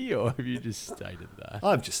Did he, or have you just stated that?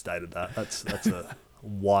 I've just stated that. That's a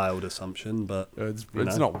wild assumption, but It's you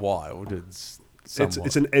know, not wild. It's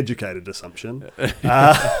it's an educated assumption.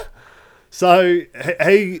 So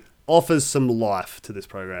he offers some life to this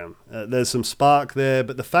program. There's some spark there,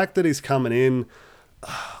 but the fact that he's coming in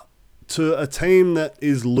to a team that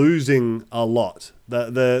is losing a lot,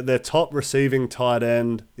 their top receiving tight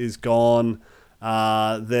end is gone.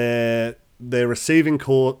 Their receiving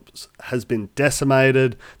corps has been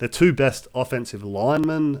decimated. Their two best offensive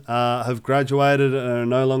linemen have graduated and are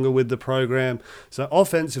no longer with the program. So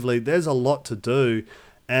offensively, there's a lot to do.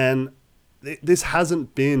 And this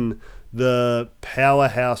hasn't been the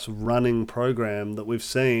powerhouse running program that we've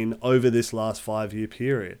seen over this last 5-year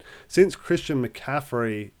period. Since Christian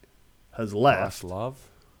McCaffrey has left, Bryce Love.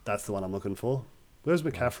 that's the one I'm looking for. Where's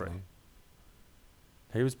McCaffrey?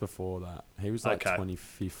 He was before that. He was like Okay.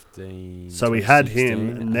 2015. So we had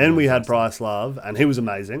 2016, him, and then we had Bryce Love, and he was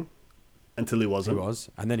amazing until he He wasn't. was,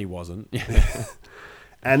 and then he wasn't.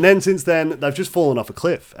 And then since then, they've just fallen off a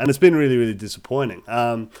cliff, and it's been really, really disappointing.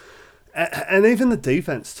 And even the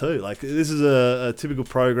defense too. Like, this is a typical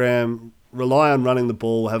program. Rely on running the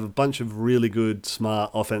ball, have a bunch of really good,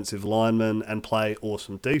 smart offensive linemen, and play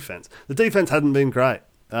awesome defense. The defense hadn't been great.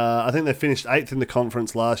 I think they finished 8th in the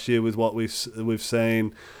conference last year with what we've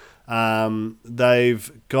seen.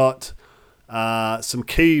 They've got some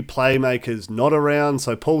key playmakers not around.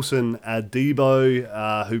 So Paulson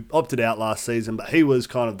Adebo, who opted out last season, but he was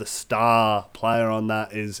kind of the star player on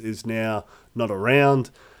that, is now not around.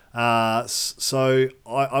 So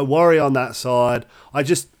I worry on that side. I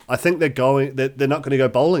think they're not going to go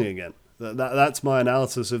bowling again. That's my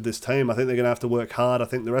analysis of this team. I think they're going to have to work hard. I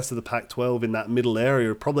think the rest of the Pac-12 in that middle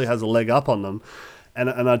area probably has a leg up on them.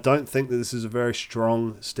 And I don't think that this is a very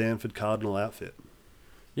strong Stanford Cardinal outfit.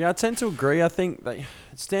 Yeah, I tend to agree. I think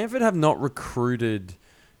Stanford have not recruited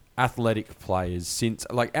athletic players since,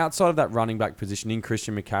 like, outside of that running back position in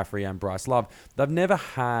Christian McCaffrey and Bryce Love. They've never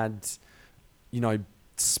had,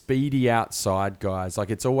 speedy outside guys.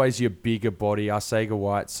 Like, it's always your bigger body, Arcega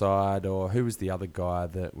Whiteside, or who was the other guy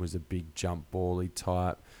that was a big jump bally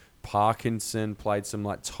type? Parkinson played some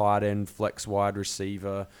like tight end, flex wide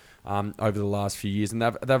receiver over the last few years, and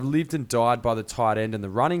they've lived and died by the tight end and the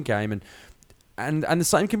running game, and the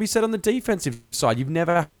same can be said on the defensive side. You've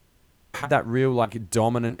never had that real like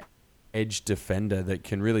dominant edge defender that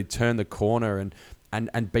can really turn the corner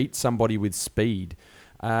and beat somebody with speed.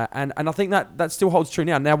 And I think that still holds true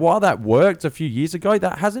now. Now, while that worked a few years ago,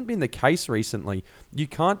 that hasn't been the case recently. You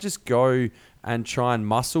can't just go and try and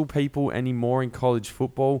muscle people anymore in college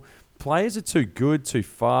football. Players are too good, too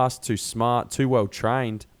fast, too smart, too well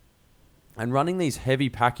trained. And running these heavy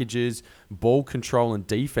packages, ball control and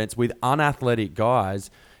defense with unathletic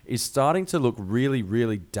guys is starting to look really,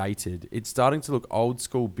 really dated. It's starting to look old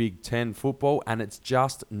school Big Ten football, and it's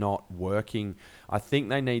just not working. I think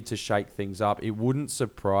they need to shake things up. It wouldn't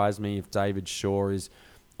surprise me if David Shaw is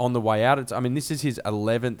on the way out. This is his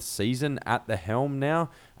 11th season at the helm now,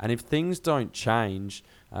 and if things don't change,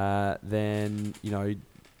 then,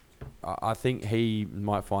 I think he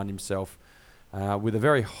might find himself with a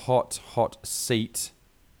very hot seat,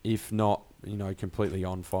 if not, completely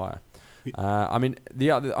on fire. Probably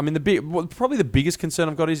the biggest concern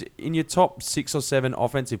I've got is in your top 6 or 7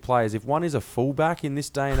 offensive players. If one is a fullback in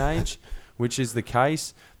this day and age, which is the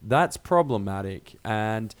case, that's problematic.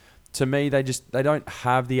 And to me, they don't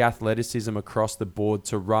have the athleticism across the board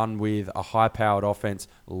to run with a high-powered offense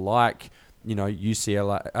like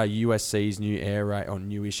USC's new air raid or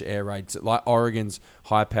newish air raids, like Oregon's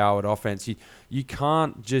high-powered offense. You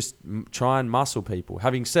can't just try and muscle people.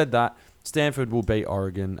 Having said that, Stanford will beat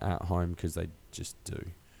Oregon at home because they just do.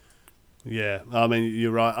 Yeah,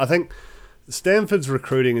 you're right. I think Stanford's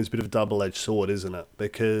recruiting is a bit of a double-edged sword, isn't it?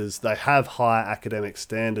 Because they have high academic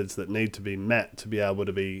standards that need to be met to be able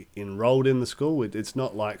to be enrolled in the school. It's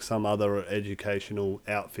not like some other educational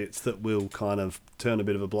outfits that will kind of turn a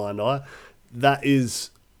bit of a blind eye. That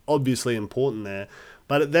is obviously important there.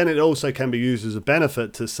 But then it also can be used as a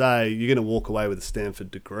benefit to say you're going to walk away with a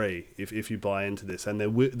Stanford degree if you buy into this. And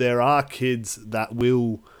there are kids that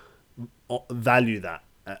will value that,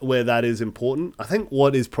 where that is important. I think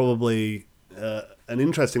what is probably an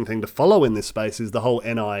interesting thing to follow in this space is the whole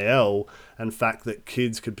NIL and fact that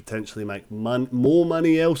kids could potentially make more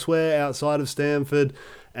money elsewhere outside of Stanford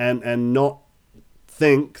and not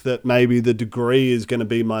think that maybe the degree is going to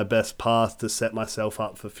be my best path to set myself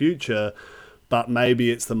up for future, but maybe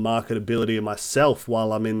it's the marketability of myself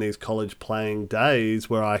while I'm in these college playing days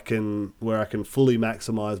where I can fully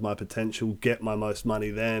maximize my potential, get my most money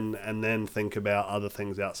then, and then think about other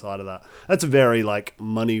things outside of that. That's a very like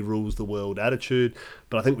money rules the world attitude,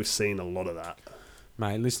 but I think we've seen a lot of that.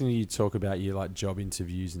 Mate, listening to you talk about your like job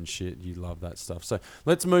interviews and shit, you love that stuff. So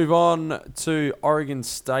let's move on to Oregon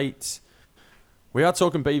State. We are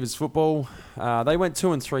talking Beavers football. They went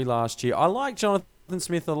 2-3 last year. I like Jonathan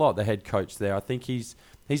Smith a lot, the head coach there. I think he's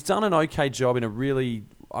done an okay job in a really,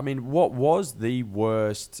 I mean, what was the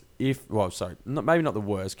worst, maybe not the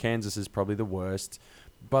worst, Kansas is probably the worst,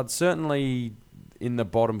 but certainly in the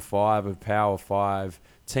bottom 5 of Power 5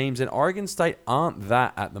 teams, and Oregon State aren't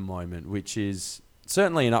that at the moment, which is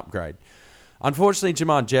certainly an upgrade. Unfortunately,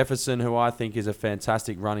 Jamar Jefferson, who I think is a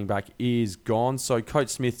fantastic running back, is gone. So Coach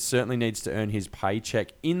Smith certainly needs to earn his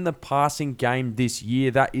paycheck in the passing game this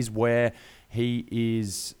year. That is where he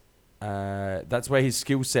is. That's where his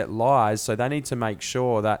skill set lies. So they need to make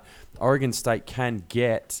sure that Oregon State can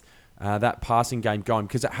get that passing game going,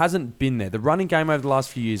 because it hasn't been there. The running game over the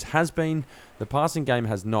last few years has been. The passing game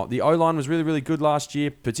has not. The O-line was really, really good last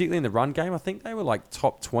year, particularly in the run game. I think they were like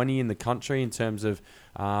top 20 in the country in terms of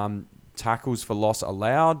tackles for loss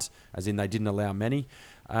allowed, as in they didn't allow many.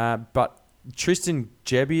 But Tristan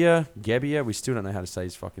Gebbia, we still don't know how to say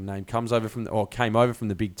his fucking name, came over from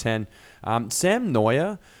the Big Ten. Sam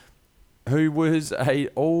Neuer, who was a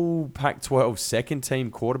all Pac-12 second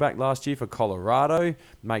team quarterback last year for Colorado,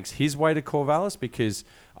 makes his way to Corvallis because,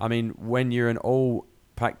 I mean, when you're an all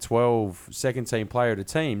Pac-12 second team player at a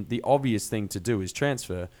team, the obvious thing to do is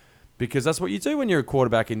transfer, because that's what you do when you're a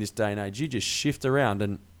quarterback in this day and age. You just shift around,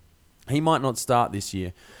 and he might not start this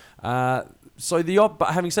year. But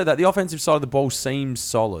having said that, the offensive side of the ball seems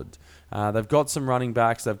solid. They've got some running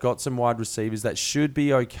backs. They've got some wide receivers that should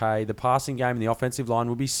be okay. The passing game and the offensive line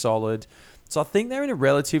will be solid. So I think they're in a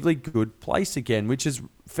relatively good place again, which is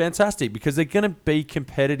fantastic because they're going to be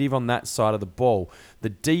competitive on that side of the ball. The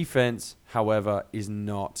defense, however, is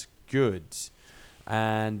not good.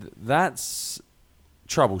 And that's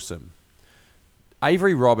troublesome.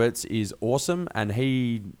 Avery Roberts is awesome, and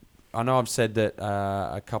I know I've said that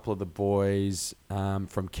a couple of the boys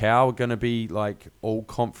from Cal are going to be like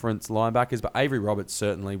all-conference linebackers, but Avery Roberts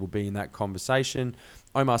certainly will be in that conversation.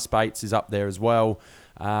 Omar Spates is up there as well.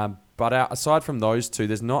 But aside from those two,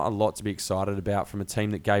 there's not a lot to be excited about from a team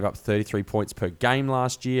that gave up 33 points per game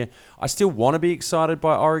last year. I still want to be excited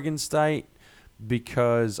by Oregon State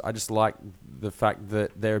because I just like the fact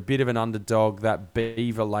that they're a bit of an underdog. That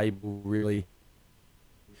Beaver label really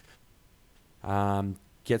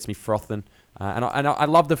gets me frothing. And I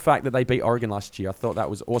love the fact that they beat Oregon last year. I thought that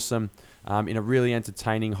was awesome in a really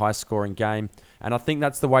entertaining, high-scoring game. And I think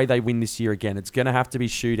that's the way they win this year again. It's going to have to be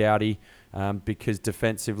shootouty because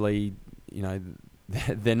defensively,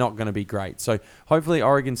 they're not going to be great. So hopefully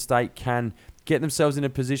Oregon State can get themselves in a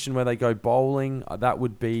position where they go bowling. That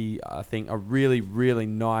would be, I think, a really, really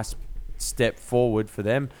nice step forward for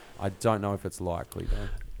them. I don't know if it's likely, though.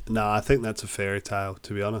 No, I think that's a fairy tale,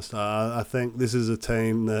 to be honest. I think this is a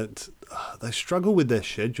team that they struggle with their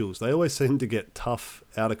schedules. They always seem to get tough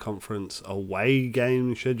out-of-conference away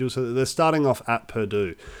game schedules. So they're starting off at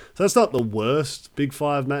Purdue. So that's not the worst Big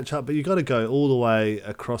Five matchup, but you've got to go all the way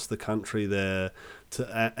across the country there.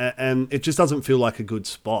 And it just doesn't feel like a good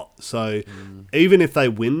spot. So even if they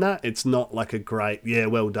win that, it's not like a great,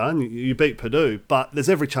 well done, you beat Purdue. But there's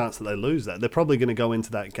every chance that they lose that. They're probably going to go into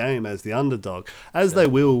that game as the underdog, as they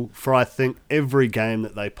will for, I think, every game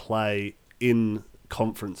that they play in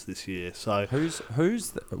conference this year. So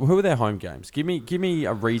who are their home games? Give me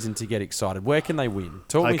a reason to get excited. Where can they win?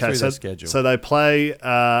 Talk me through their schedule. So they play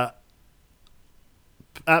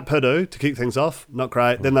at Purdue to kick things off, not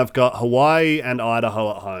great. Then they've got Hawaii and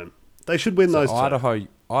Idaho at home. They should win those two.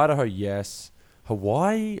 Idaho, yes.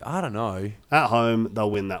 Hawaii, I don't know. At home,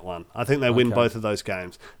 they'll win that one. I think they win both of those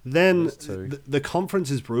games. Then the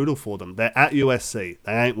conference is brutal for them. They're at USC.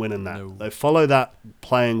 They ain't winning that. No. They follow that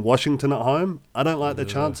playing Washington at home. I don't like their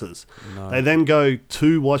chances. No. They then go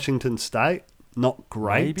to Washington State. Not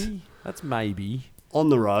great. Maybe? That's maybe. On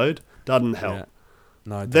the road. Doesn't help. Yeah.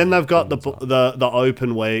 No, then they've got the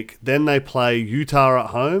open week. Then they play Utah at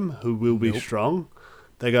home, who will be strong.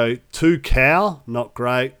 They go to Cal, not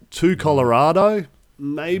great. To Colorado,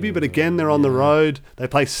 maybe, but again, they're on the road. They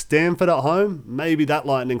play Stanford at home. Maybe that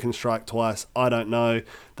lightning can strike twice. I don't know.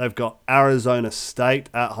 They've got Arizona State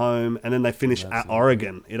at home, and then they finish at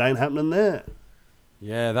Oregon. It ain't happening there.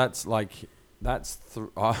 Yeah,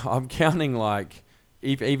 I'm counting like,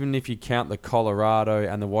 even if you count the Colorado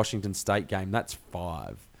and the Washington State game, that's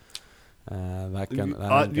 5.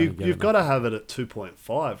 You've got to have it at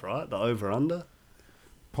 2.5, right? The over-under?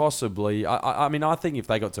 Possibly. I mean, I think if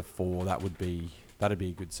they got to 4, that'd be a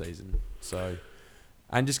good season. So,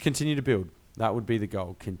 and just continue to build. That would be the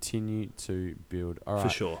goal. Continue to build. All right. For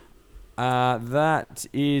sure. That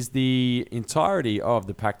is the entirety of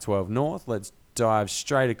the Pac-12 North. Let's dive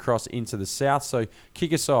straight across into the South. So,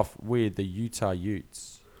 kick us off with the Utah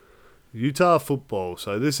Utes. Utah football.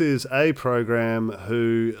 So this is a program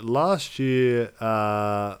who last year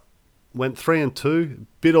went 3-2,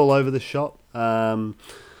 bit all over the shop.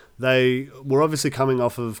 They were obviously coming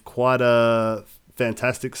off of quite a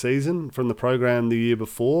fantastic season from the program the year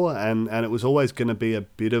before, and it was always going to be a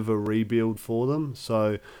bit of a rebuild for them.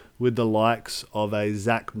 So with the likes of a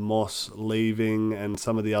Zach Moss leaving and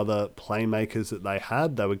some of the other playmakers that they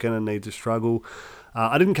had, they were going to need to struggle.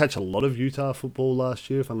 I didn't catch a lot of Utah football last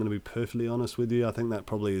year, if I'm going to be perfectly honest with you. I think that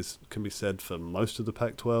probably can be said for most of the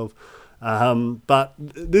Pac-12. But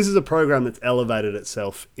this is a program that's elevated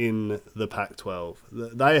itself in the Pac-12.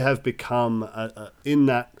 They have become in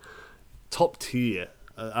that top tier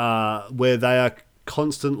where they are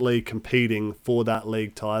constantly competing for that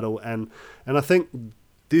league title. And I think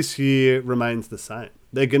this year remains the same.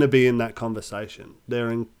 They're going to be in that conversation. They're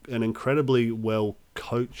an incredibly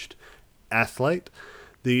well-coached athlete.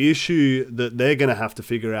 The issue that they're going to have to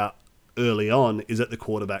figure out early on is at the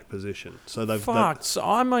quarterback position. So So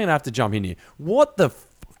I'm going to have to jump in here. What the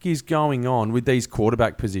fuck is going on with these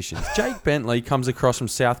quarterback positions? Jake Bentley comes across from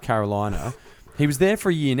South Carolina. He was there for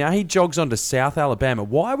a year. Now he jogs on to South Alabama.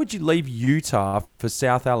 Why would you leave Utah for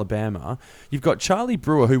South Alabama? You've got Charlie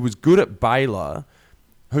Brewer, who was good at Baylor,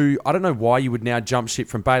 who I don't know why you would now jump ship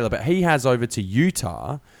from Baylor, but he has over to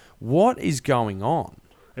Utah. What is going on?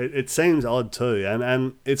 It seems odd too,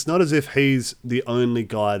 and it's not as if he's the only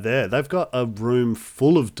guy there. They've got a room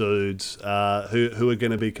full of dudes who are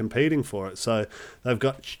going to be competing for it. So they've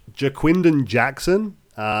got Jaquindon Jackson,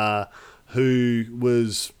 who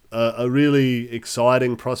was a really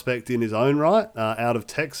exciting prospect in his own right, out of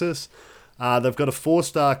Texas. They've got a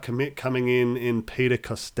 4-star commit coming in Peter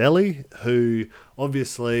Costelli, who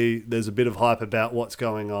obviously there's a bit of hype about what's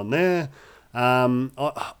going on there.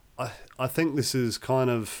 I think this is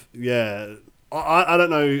kind of, I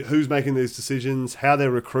don't know who's making these decisions, how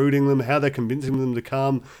they're recruiting them, how they're convincing them to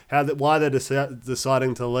come, why they're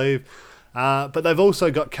deciding to leave. But they've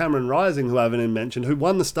also got Cameron Rising, who I haven't even mentioned, who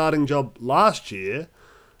won the starting job last year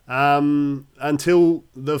until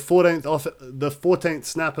the 14th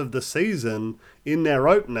snap of the season in their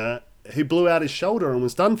opener. He blew out his shoulder and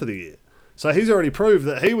was done for the year. So he's already proved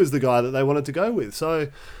that he was the guy that they wanted to go with. So...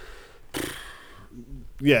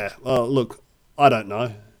 yeah, look, I don't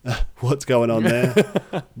know what's going on there,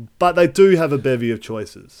 but they do have a bevy of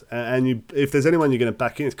choices. And if there's anyone you're going to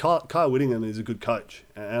back in, it's Kyle Whittingham is a good coach.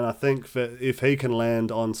 And I think if he can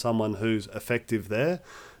land on someone who's effective there,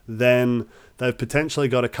 then they've potentially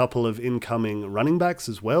got a couple of incoming running backs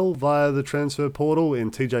as well via the transfer portal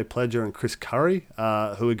in TJ Pledger and Chris Curry,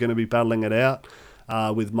 who are going to be battling it out.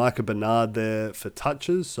 With Micah Bernard there for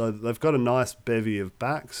touches. So they've got a nice bevy of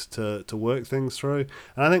backs to work things through.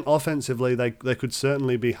 And I think offensively, they could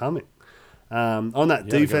certainly be humming. On that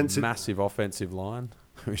defensive... massive offensive line,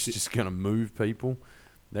 who's just going to move people.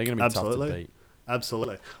 They're going to be tough to beat.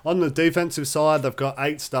 Absolutely. On the defensive side, they've got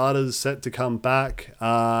 8 starters set to come back,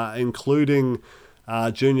 including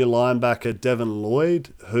junior linebacker Devin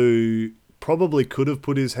Lloyd, who... probably could have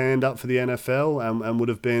put his hand up for the NFL and would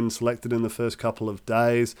have been selected in the first couple of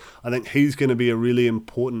days. I think he's going to be a really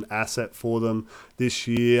important asset for them this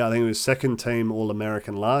year. I think he was second team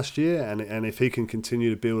All-American last year, and if he can continue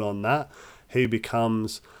to build on that, he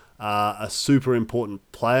becomes a super important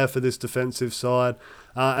player for this defensive side.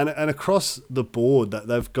 And across the board, that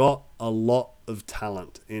they've got a lot of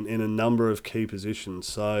talent in a number of key positions.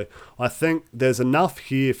 So I think there's enough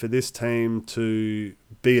here for this team to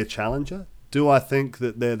be a challenger. Do I think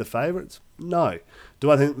that they're the favourites? No.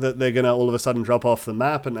 Do I think that they're going to all of a sudden drop off the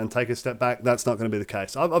map and take a step back? That's not going to be the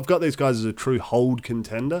case. I've got these guys as a true hold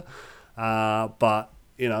contender, but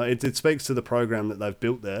you know it speaks to the program that they've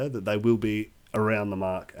built there that they will be around the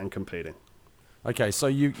mark and competing. Okay, so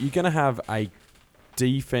you're going to have a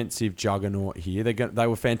defensive juggernaut here. They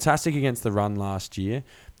were fantastic against the run last year,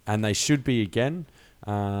 and they should be again.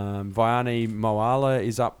 Vianney Moala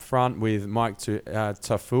is up front with Mike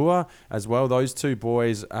Tafua as well. Those two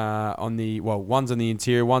boys one's on the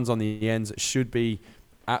interior, one's on the ends, should be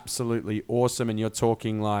absolutely awesome. And you're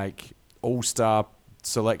talking like all-star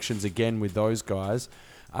selections again with those guys.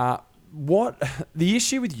 What the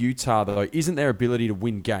issue with Utah, though, isn't their ability to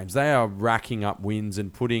win games. They are racking up wins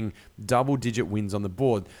and putting double-digit wins on the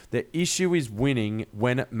board. The issue is winning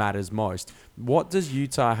when it matters most. What does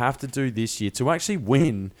Utah have to do this year to actually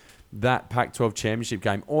win that Pac-12 championship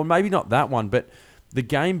game? Or maybe not that one, but the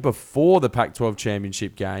game before the Pac-12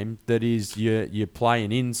 championship game, that is your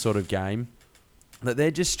playing in sort of game, that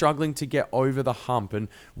they're just struggling to get over the hump. And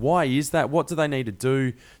why is that? What do they need to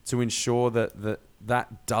do to ensure that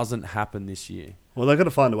doesn't happen this year? Well, they've got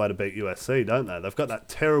to find a way to beat USC, don't they? They've got that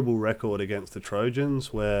terrible record against the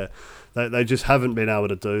Trojans where they just haven't been able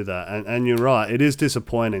to do that. And you're right, it is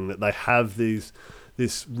disappointing that they have this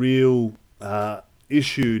real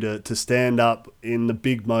issue to stand up in the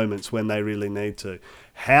big moments when they really need to.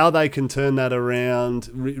 How they can turn that around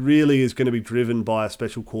really is going to be driven by a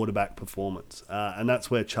special quarterback performance. And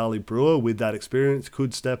that's where Charlie Brewer, with that experience,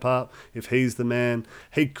 could step up. If he's the man,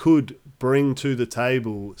 he could bring to the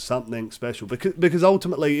table something special. Because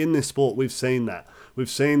ultimately in this sport, we've seen that. We've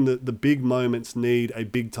seen that the big moments need a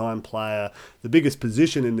big-time player. The biggest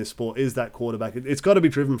position in this sport is that quarterback. It's got to be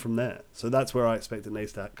driven from there. So that's where I expect it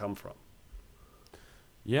needs to come from.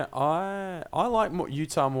 Yeah, I like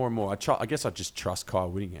Utah more and more. I guess I just trust Kyle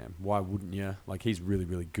Whittingham. Why wouldn't you? Like, he's really,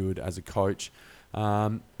 really good as a coach.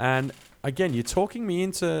 And again, you're talking me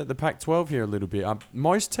into the Pac-12 here a little bit.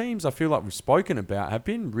 Most teams I feel like we've spoken about have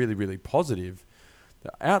been really, really positive.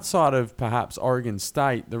 Outside of perhaps Oregon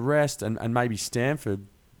State, the rest, and maybe Stanford,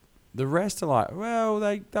 the rest are like, well,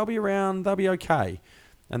 they'll be around, they'll be okay.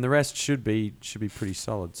 And the rest should be pretty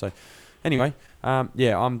solid. So anyway,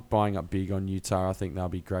 I'm buying up big on Utah. I think they'll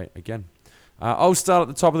be great again. I'll start at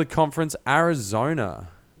the top of the conference, Arizona.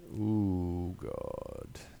 Ooh,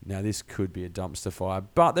 God. Now, this could be a dumpster fire.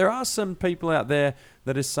 But there are some people out there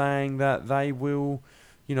that are saying that they will,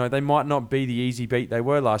 they might not be the easy beat they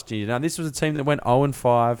were last year. Now, this was a team that went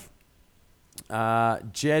 0-5.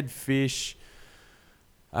 Jed Fish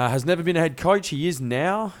has never been a head coach. He is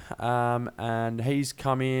now. And he's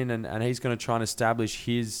come in and he's going to try and establish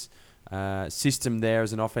his system there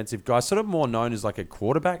as an offensive guy, sort of more known as like a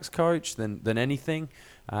quarterback's coach than anything,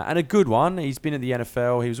 and a good one. He's been in the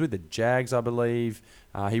NFL. He was with the Jags, I believe.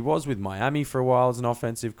 He was with Miami for a while as an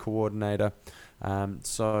offensive coordinator.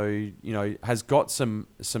 So has got some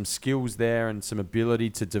skills there and some ability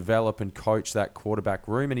to develop and coach that quarterback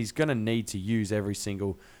room, and he's going to need to use every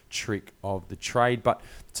single trick of the trade. But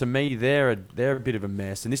to me, they're a bit of a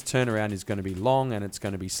mess, and this turnaround is going to be long and it's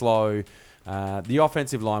going to be slow. The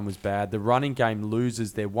offensive line was bad. The running game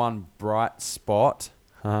loses their one bright spot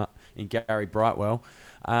in Gary Brightwell.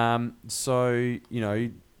 So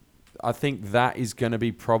I think that is going to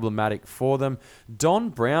be problematic for them. Don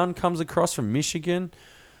Brown comes across from Michigan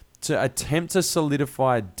to attempt to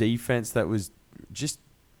solidify a defense that was just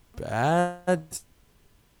bad.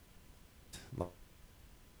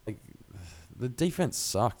 Like, the defense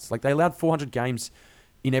sucked. Like, they allowed 400 games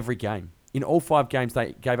in every game. In all 5 games,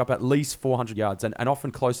 they gave up at least 400 yards and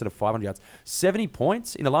often closer to 500 yards. 70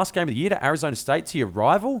 points in the last game of the year to Arizona State, to your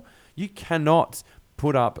rival. You cannot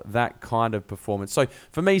put up that kind of performance. So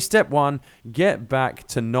for me, step one, get back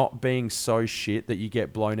to not being so shit that you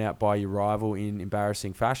get blown out by your rival in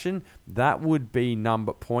embarrassing fashion. That would be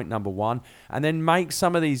point number one. And then make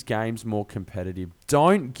some of these games more competitive.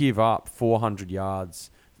 Don't give up 400 yards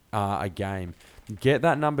a game. Get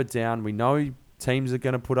that number down. We know teams are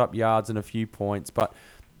going to put up yards and a few points, but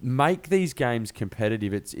make these games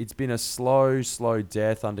competitive. It's been a slow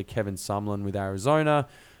death under Kevin Sumlin with Arizona.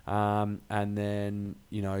 And then,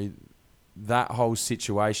 that whole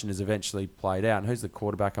situation has eventually played out. And who's the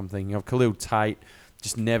quarterback I'm thinking of? Khalil Tate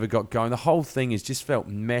just never got going. The whole thing has just felt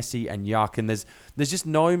messy and yuck. And there's just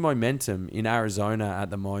no momentum in Arizona at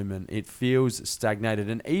the moment. It feels stagnated.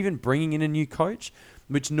 And even bringing in a new coach,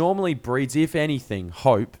 which normally breeds, if anything,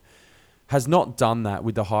 hope, has not done that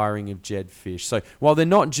with the hiring of Jed Fish. So while they're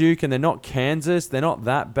not Duke and they're not Kansas, they're not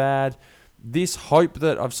that bad. This hope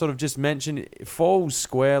that I've sort of just mentioned falls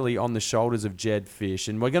squarely on the shoulders of Jed Fish.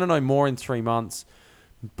 And we're going to know more in 3 months.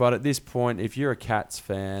 But at this point, if you're a Cats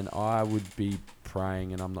fan, I would be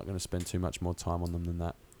praying, and I'm not going to spend too much more time on them than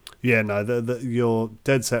that. Yeah, no, you're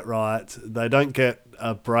dead set right. They don't get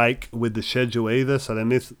a break with the schedule either, so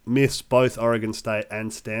they miss both Oregon State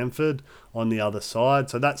and Stanford on the other side.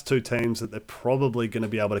 So that's two teams that they're probably going to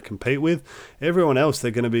be able to compete with. Everyone else,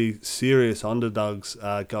 they're going to be serious underdogs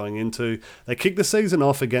going into. They kick the season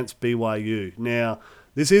off against BYU. Now,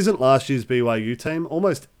 this isn't last year's BYU team.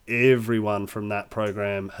 Almost everyone from that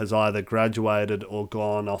program has either graduated or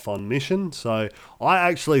gone off on mission. So I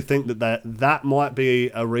actually think that might be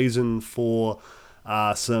a reason for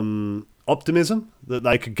some optimism that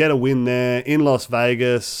they could get a win there in Las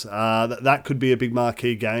Vegas. That could be a big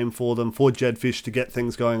marquee game for them, for Jedfish to get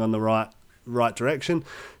things going on the right direction.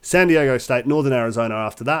 San Diego State, Northern Arizona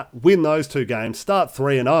after that, win those two games, start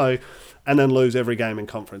 3-0, and then lose every game in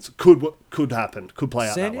conference. Could happen, could play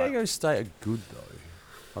out that way. San Diego State are good though.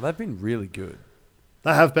 Well, they've been really good.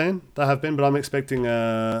 They have been, but I'm expecting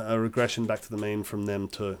a regression back to the mean from them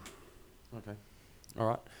too. Okay. All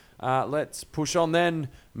right. Let's push on then.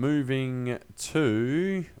 Moving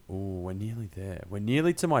to... Oh, we're nearly there. We're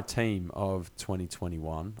nearly to my team of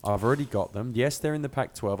 2021. I've already got them. Yes, they're in the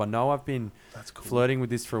Pac-12. I know I've been flirting with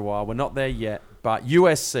this for a while. We're not there yet. But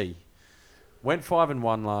USC went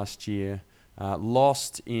 5-1 last year.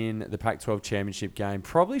 Lost in the Pac-12 championship game.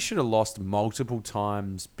 Probably should have lost multiple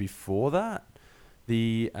times before that.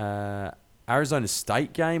 The Arizona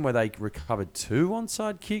State game where they recovered 2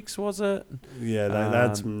 onside kicks, was it? Yeah, they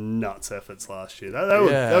had some nuts efforts last year. They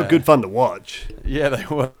were good fun to watch. Yeah, they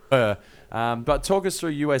were. But talk us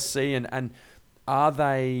through USC and are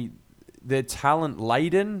they're talent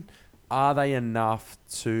laden? Are they enough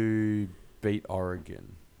to beat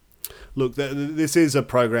Oregon? Look, this is a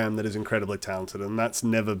program that is incredibly talented, and that's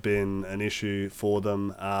never been an issue for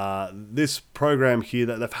them. This program here,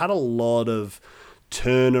 that they've had a lot of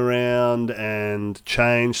turnaround and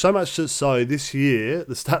change, so much so this year,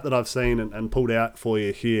 the stat that I've seen and pulled out for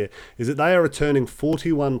you here is that they are returning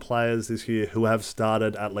 41 players this year who have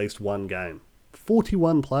started at least one game.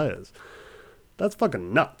 41 players. That's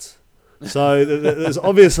fucking nuts. So there's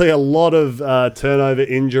obviously a lot of turnover,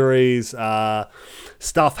 injuries,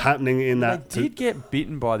 stuff happening in that. They did get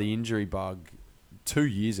bitten by the injury bug 2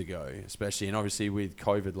 years ago, especially, and obviously with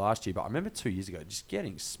COVID last year. But I remember 2 years ago just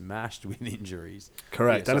getting smashed with injuries.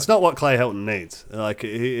 Correct, and it's not what Clay Helton needs. Like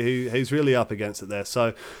he's really up against it there.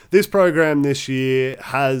 So this program this year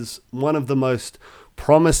has one of the most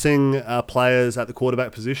promising players at the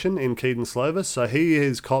quarterback position in Keaton Slovis. So he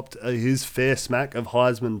has copped his fair smack of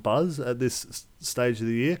Heisman buzz at this stage of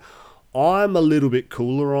the year. I'm a little bit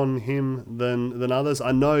cooler on him than others.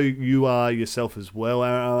 I know you are yourself as well.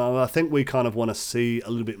 I think we kind of want to see a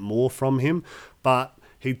little bit more from him, but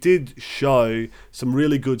he did show some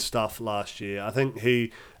really good stuff last year. I think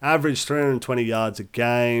he averaged 320 yards a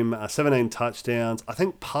game, 17 touchdowns. I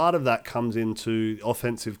think part of that comes into the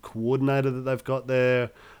offensive coordinator that they've got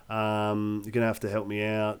there. You're going to have to help me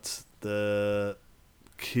out. The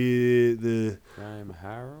Graham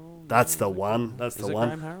Harrell? That's the one. That's the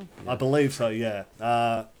one. Graham Harrell? Yeah. I believe so, yeah.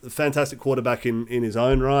 Fantastic quarterback in his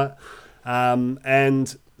own right.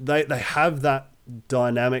 And they have that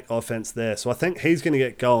dynamic offense there. So I think he's going to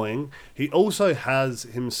get going. He also has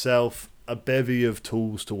himself a bevy of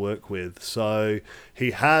tools to work with. So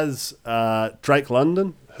he has Drake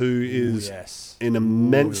London, who is an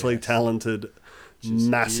immensely talented,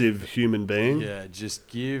 massive human being. Yeah, just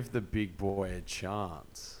give the big boy a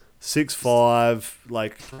chance. 6'5",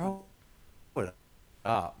 like... Throw it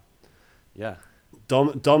up. Yeah.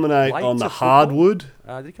 Dominate Late on the to hardwood.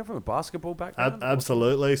 Did he come from a basketball background?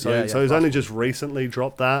 Absolutely. So he's only just recently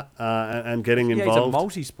dropped that and getting involved. Yeah, he's a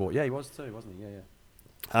multi-sport. Yeah, he was too, wasn't he? Yeah.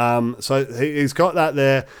 So he's got that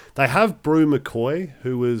there. They have Brew McCoy,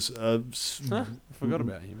 who was Forgot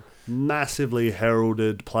about him. Massively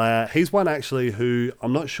heralded player. He's one actually who,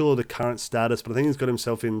 I'm not sure the current status, but I think he's got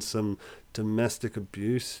himself in some domestic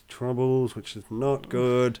abuse troubles, which is not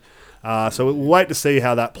good. So we'll wait to see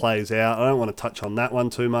how that plays out. I don't want to touch on that one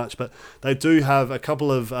too much, but they do have a couple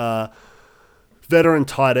of veteran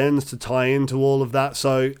tight ends to tie into all of that.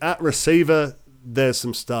 So at receiver, there's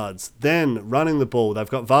some studs. Then running the ball, they've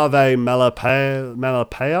got Vave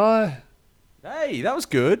Malapai. Hey, that was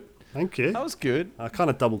good. Thank you. That was good. I kind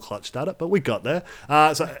of double clutched at it, but we got there.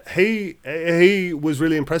 So he was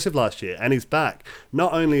really impressive last year, and he's back.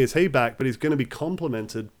 Not only is he back, but he's going to be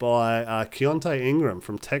complemented by Keontae Ingram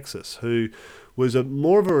from Texas, who was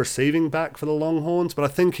more of a receiving back for the Longhorns, but I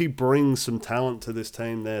think he brings some talent to this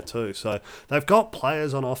team there too. So they've got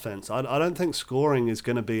players on offense. I don't think scoring is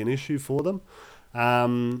going to be an issue for them.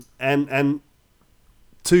 And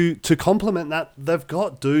to complement that, they've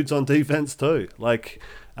got dudes on defense too. Like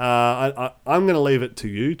I'm going to leave it to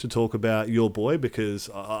you to talk about your boy because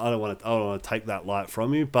I don't want to take that light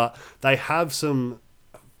from you. But they have some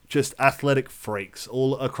just athletic freaks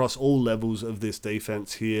all across all levels of this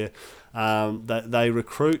defense here. They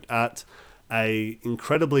recruit at a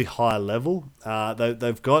incredibly high level.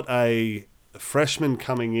 They've got a freshman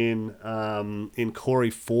coming in Corey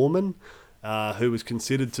Foreman, who was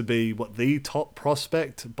considered to be the top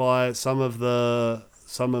prospect by some of the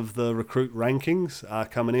recruit rankings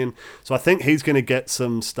coming in. So I think he's going to get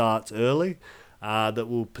some starts early that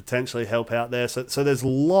will potentially help out there. So there's a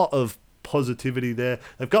lot of positivity there.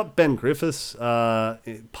 They've got Ben Griffiths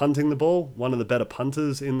punting the ball, one of the better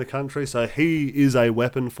punters in the country. So he is a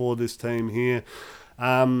weapon for this team here.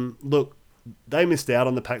 Look, they missed out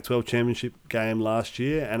on the Pac-12 championship game last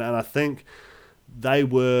year, and I think they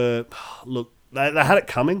were... Look, they had it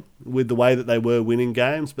coming with the way that they were winning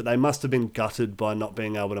games, but they must have been gutted by not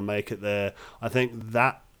being able to make it there. I think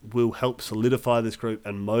that will help solidify this group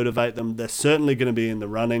and motivate them. They're certainly going to be in the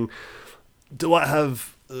running. Do I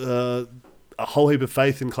have a whole heap of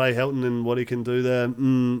faith in Clay Helton and what he can do there?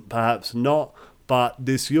 Perhaps not. But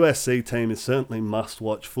this USC team is certainly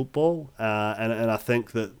must-watch football, and I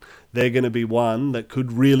think that they're going to be one that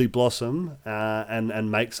could really blossom and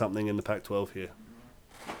make something in the Pac-12 here.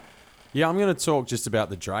 Yeah, I'm going to talk just about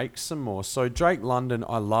the Drakes some more. So Drake London,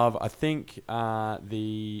 I love. I think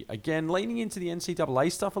again, leaning into the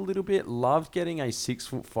NCAA stuff a little bit, loved getting a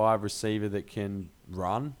 6'5" receiver that can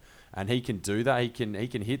run, and he can do that. He can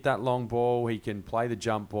hit that long ball. He can play the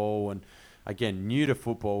jump ball, and again, new to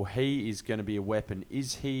football, he is going to be a weapon.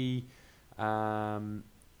 Is he, is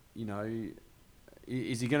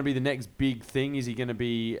he going to be the next big thing? Is he going to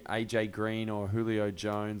be AJ Green or Julio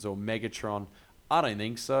Jones or Megatron? I don't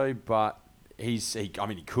think so, but he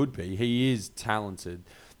could be. He is talented.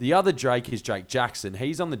 The other Drake is Jake Jackson.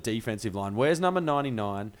 He's on the defensive line. Wears number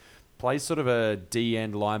 99, plays sort of a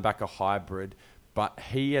D-end linebacker hybrid, but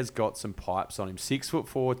he has got some pipes on him.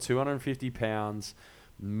 6'4", 250 pounds,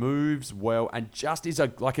 moves well, and just is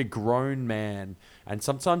like a grown man. And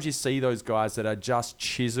sometimes you see those guys that are just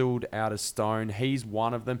chiseled out of stone. He's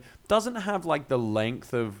one of them. Doesn't have like the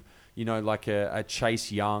length of, like a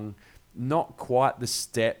Chase Young. Not quite the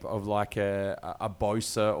step of like a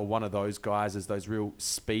Bosa or one of those guys as those real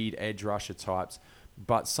speed edge rusher types.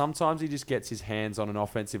 But sometimes he just gets his hands on an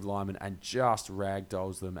offensive lineman and just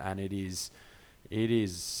ragdolls them. And it is,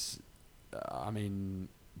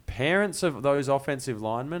 parents of those offensive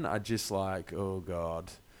linemen are just like, oh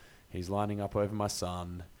God, he's lining up over my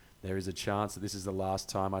son. There is a chance that this is the last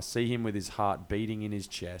time I see him with his heart beating in his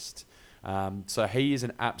chest. So he is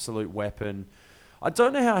an absolute weapon. I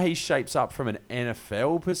don't know how he shapes up from an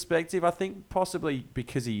NFL perspective. I think possibly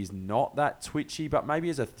because he's not that twitchy, but maybe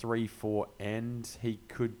as a 3-4 end, he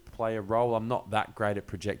could play a role. I'm not that great at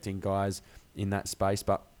projecting guys in that space,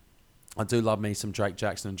 but I do love me some Drake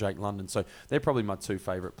Jackson and Drake London. So they're probably my two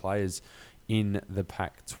favourite players in the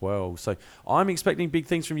Pac-12. So I'm expecting big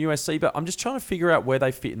things from USC, but I'm just trying to figure out where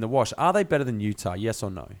they fit in the wash. Are they better than Utah, yes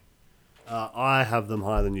or no? I have them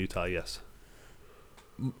higher than Utah, yes.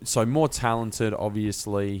 So more talented,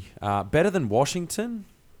 obviously. Better than Washington?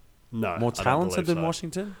 No. More talented than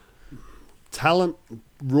Washington?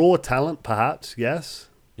 Raw talent, perhaps, yes.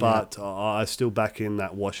 But I still back in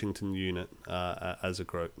that Washington unit as a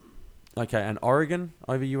group. Okay, and Oregon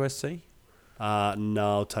over USC?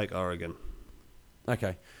 No, I'll take Oregon.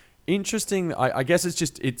 Okay. Interesting. I guess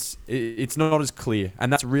it's not as clear,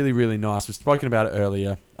 and that's really, really nice. We've spoken about it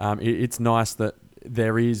earlier. It's nice that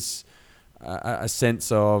there is a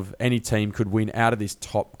sense of any team could win out of this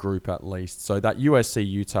top group at least. So that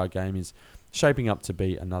USC-Utah game is shaping up to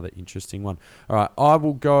be another interesting one. All right, I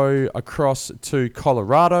will go across to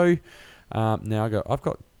Colorado.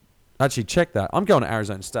 Actually, check that. I'm going to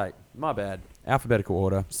Arizona State. My bad. Alphabetical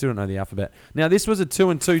order. Still don't know the alphabet. Now, this was a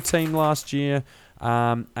 2-2 team last year,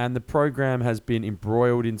 and the program has been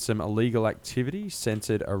embroiled in some illegal activity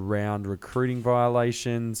centered around recruiting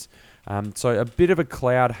violations. So a bit of a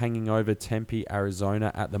cloud hanging over Tempe,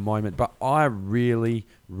 Arizona at the moment. But I really,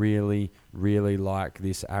 really, really like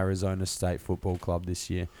this Arizona State Football Club this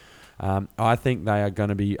year. I think they are going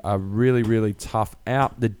to be a really, really tough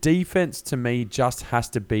out. The defense, to me, just has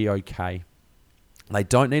to be okay. They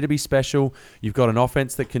don't need to be special. You've got an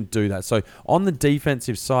offense that can do that. So on the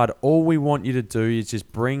defensive side, all we want you to do is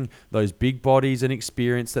just bring those big bodies and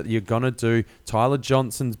experience that you're going to do. Tyler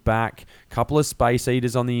Johnson's back, a couple of space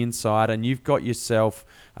eaters on the inside, and you've got yourself,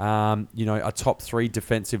 a top 3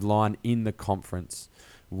 defensive line in the conference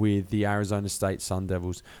with the Arizona State Sun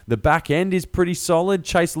Devils. The back end is pretty solid.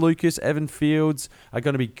 Chase Lucas, Evan Fields are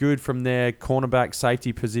going to be good from their cornerback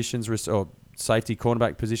safety positions, or safety,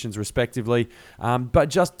 cornerback positions respectively. But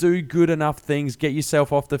just do good enough things. Get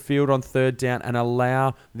yourself off the field on third down and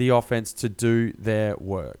allow the offense to do their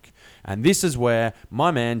work. And this is where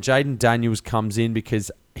my man, Jaden Daniels, comes in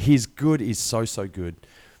because his good is so good.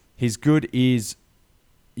 His good is,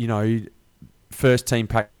 first team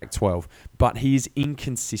Pac-12, but he is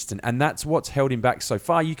inconsistent, and that's what's held him back so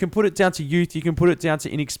far. You can put it down to youth, you can put it down to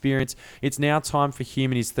inexperience. It's now time for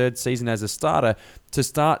him in his third season as a starter to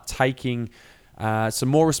start taking some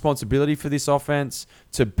more responsibility for this offense,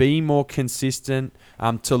 to be more consistent,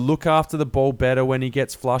 to look after the ball better when he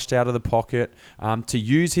gets flushed out of the pocket, to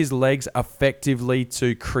use his legs effectively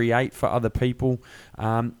to create for other people.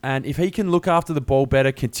 And if he can look after the ball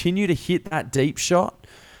better, continue to hit that deep shot,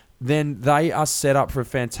 then they are set up for a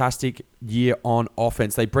fantastic year on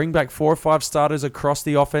offense. They bring back 4 or 5 starters across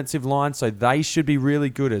the offensive line, so they should be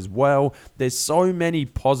really good as well. There's so many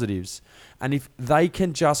positives. And if they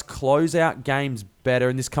can just close out games better,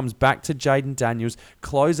 and this comes back to Jaden Daniels,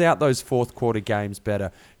 close out those fourth quarter games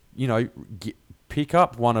better, pick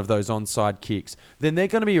up one of those onside kicks, then they're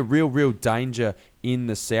going to be a real danger in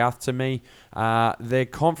the South to me. Their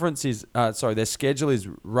schedule is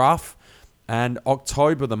rough. And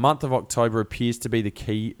the month of October appears to be the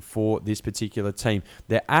key for this particular team.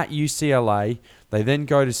 They're at UCLA. They then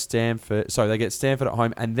go to Stanford. So they get Stanford at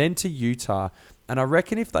home and then to Utah. And I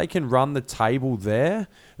reckon if they can run the table there,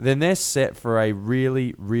 then they're set for a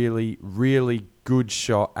really good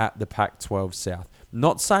shot at the Pac-12 South.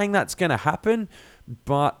 Not saying that's going to happen,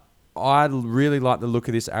 but I really like the look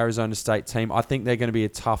of this Arizona State team. I think they're going to be a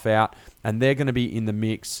tough out, and they're going to be in the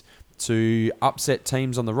mix to upset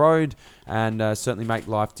teams on the road and certainly make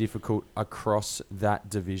life difficult across that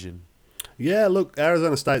division. Yeah, look,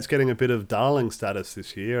 Arizona State's getting a bit of darling status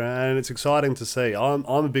this year, and it's exciting to see. I'm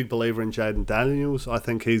a big believer in Jaden Daniels. I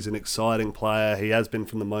think he's an exciting player. He has been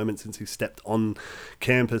from the moment since he stepped on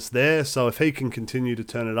campus there. So if he can continue to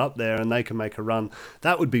turn it up there and they can make a run,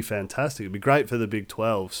 that would be fantastic. It'd be great for the Big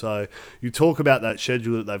 12. So you talk about that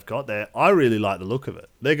schedule that they've got there. I really like the look of it.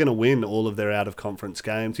 They're going to win all of their out-of-conference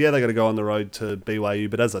games. Yeah, they're going to go on the road to BYU,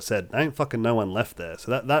 but as I said, there ain't fucking no one left there.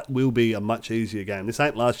 So that will be a much easier game. This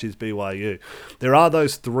ain't last year's BYU. There are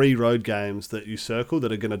those 3 road games that you circle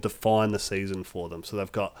that are going to define the season for them. So they've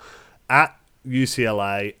got at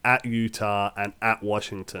UCLA, at Utah, and at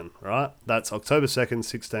Washington, right? That's October 2nd,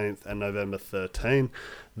 16th, and November 13th.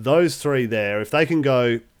 Those 3 there, if they can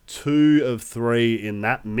go 2 of 3 in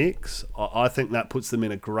that mix, I think that puts them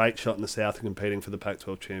in a great shot in the South and competing for the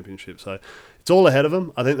Pac-12 championship. So it's all ahead of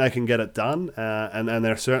them. I think they can get it done, and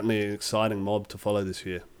they're certainly an exciting mob to follow this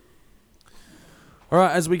year. All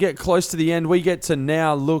right, as we get close to the end, we get to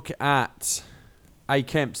now look at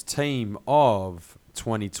A-Kemp's team of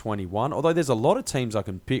 2021. Although there's a lot of teams I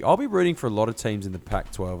can pick. I'll be rooting for a lot of teams in the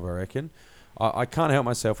Pac-12, I reckon. I can't help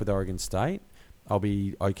myself with Oregon State. I'll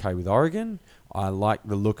be okay with Oregon. I like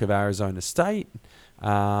the look of Arizona State.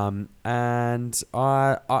 And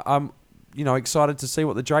I'm excited to see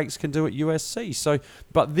what the Drakes can do at USC.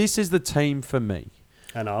 But this is the team for me.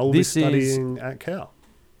 And I will be studying at Cal.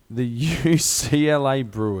 The UCLA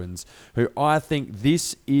Bruins, who I think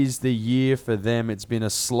this is the year for them. It's been a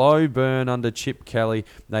slow burn under Chip Kelly.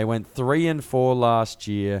 They went 3-4 last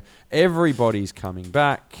year. Everybody's coming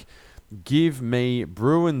back. Give me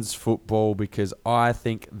Bruins football because I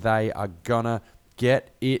think they are gonna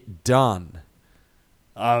get it done.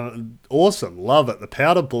 Awesome. Love it. The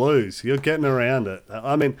powder blues. You're getting around it.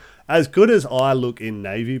 I mean, as good as I look in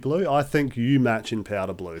navy blue, I think you match in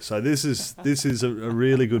powder blue. So this is a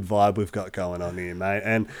really good vibe we've got going on here, mate.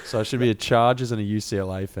 And so I should be a Chargers and a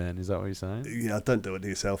UCLA fan. Is that what you're saying? Yeah, don't do it to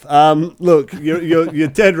yourself. Look, you're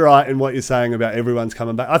dead right in what you're saying about everyone's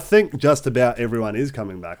coming back. I think just about everyone is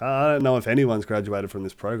coming back. I don't know if anyone's graduated from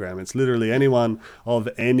this program. It's literally anyone of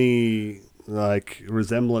any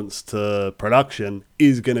resemblance to production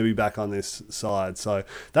is going to be back on this side. So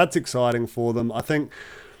that's exciting for them. I think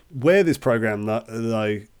where this program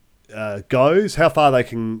goes, how far they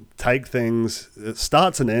can take things, it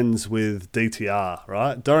starts and ends with DTR,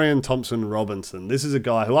 right? Dorian Thompson-Robinson. This is a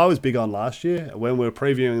guy who I was big on last year when we were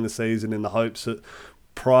previewing the season in the hopes that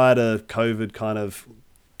prior to COVID kind of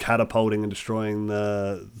catapulting and destroying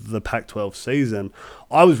the Pac-12 season,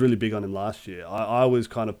 I was really big on him last year. I was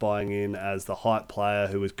kind of buying in as the hype player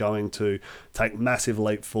who was going to take massive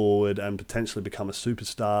leap forward and potentially become a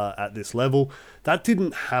superstar at this level. That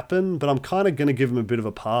didn't happen, but I'm kind of going to give him a bit of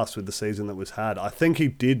a pass with the season that was had. I think he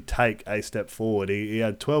did take a step forward. He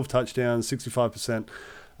had 12 touchdowns, 65%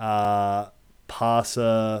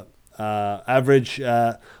 passer average,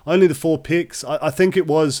 only the 4 picks. I think it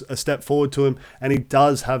was a step forward to him, and he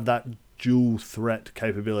does have that dual threat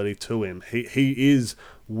capability to him. He is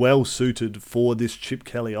well suited for this Chip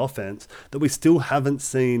Kelly offense that we still haven't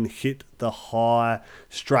seen hit the high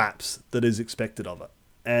straps that is expected of it.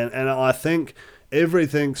 And I think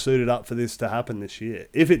everything's suited up for this to happen this year.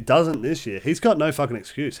 If it doesn't this year, he's got no fucking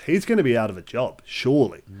excuse. He's going to be out of a job,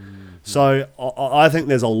 surely. Mm-hmm. So I think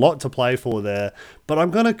there's a lot to play for there, but I'm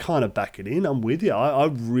going to kind of back it in. I'm with you.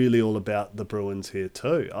 I'm really all about the Bruins here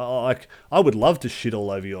too. I would love to shit all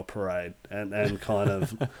over your parade and kind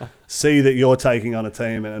of see that you're taking on a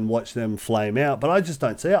team and watch them flame out, but I just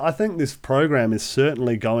don't see it. I think this program is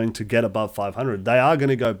certainly going to get above 500. They are going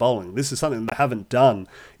to go bowling. This is something they haven't done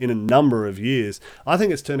in a number of years. I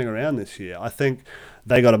think it's turning around this year. I think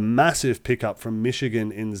they got a massive pickup from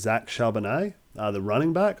Michigan in Zach Charbonnet, the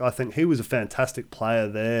running back. I think he was a fantastic player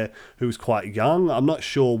there who was quite young. I'm not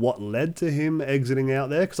sure what led to him exiting out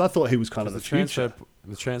there because I thought he was kind of the future.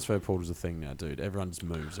 The transfer portal's a thing now, dude. Everyone just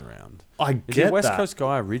moves around. I get that. Is he a West Coast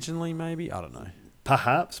guy originally, maybe? I don't know.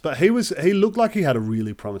 Perhaps, but he looked like he had a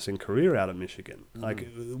really promising career out of Michigan. Like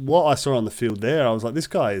what I saw on the field there, I was like, this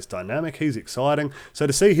guy is dynamic, he's exciting. So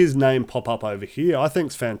to see his name pop up over here, I think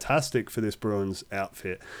is fantastic for this Bruins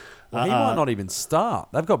outfit. Well, he might not even start.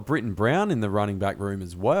 They've got Britton Brown in the running back room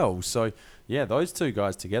as well. So yeah, those two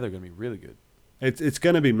guys together are going to be really good. It's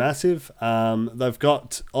going to be massive. They've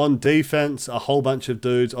got on defense a whole bunch of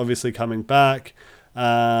dudes obviously coming back.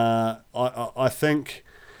 I think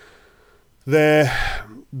they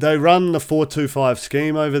run the 4-2-5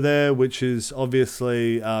 scheme over there, which is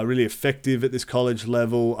obviously really effective at this college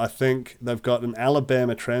level. I think they've got an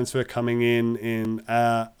Alabama transfer coming in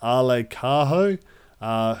Ale Cajo,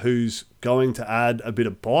 who's going to add a bit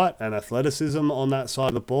of bite and athleticism on that side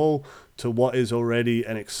of the ball to what is already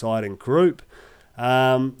an exciting group.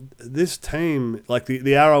 This team, like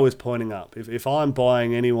the arrow is pointing up. If I'm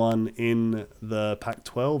buying anyone in the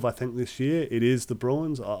Pac-12, I think this year it is the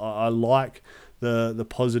Bruins. I like the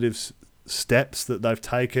positive steps that they've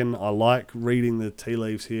taken. I like reading the tea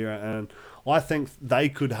leaves here, and I think they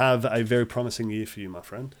could have a very promising year for you, my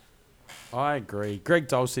friend. I agree. Greg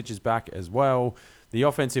Dulcich is back as well. The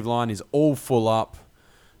offensive line is all full up.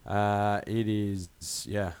 It is,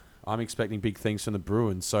 yeah. I'm expecting big things from the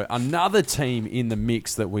Bruins. So another team in the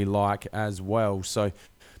mix that we like as well. So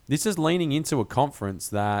this is leaning into a conference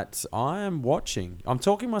that I am watching. I'm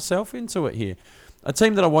talking myself into it here. A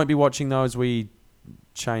team that I won't be watching, though, as we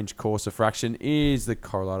change course a fraction, is the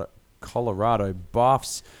Colorado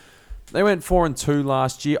Buffs. They went 4-2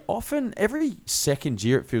 last year. Often, every second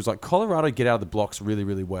year, it feels like Colorado get out of the blocks really,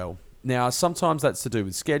 really well. Now, sometimes that's to do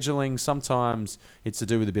with scheduling. Sometimes it's to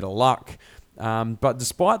do with a bit of luck. But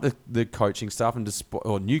despite the coaching staff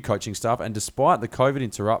or new coaching staff, and despite the COVID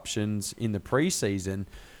interruptions in the preseason,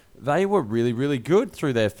 they were really, really good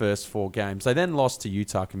through their first 4 games. They then lost to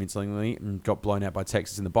Utah convincingly and got blown out by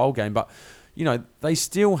Texas in the bowl game. But, you know, they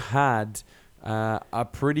still had a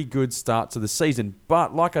pretty good start to the season.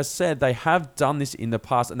 But like I said, they have done this in the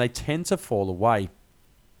past and they tend to fall away.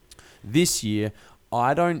 This year,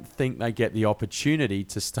 I don't think they get the opportunity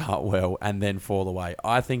to start well and then fall away.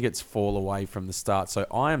 I think it's fall away from the start. So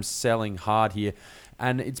I am selling hard here,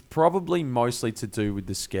 and it's probably mostly to do with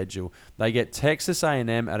the schedule. They get Texas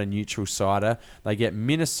A&M at a neutral sider. They get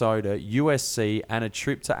Minnesota, USC, and a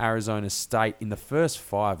trip to Arizona State in the first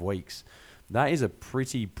 5 weeks. That is a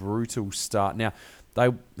pretty brutal start. Now,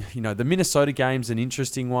 the Minnesota game's an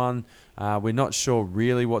interesting one. We're not sure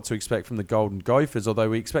really what to expect from the Golden Gophers, although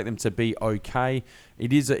we expect them to be okay.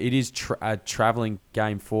 It is a traveling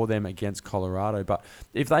game for them against Colorado. But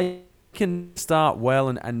if they can start well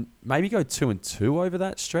and maybe go 2-2 over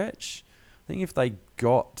that stretch, I think if they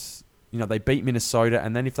they beat Minnesota,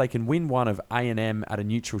 and then if they can win one of A&M at a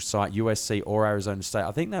neutral site, USC or Arizona State,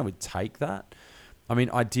 I think they would take that. I mean,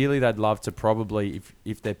 ideally, they'd love to probably,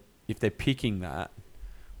 if they're picking that,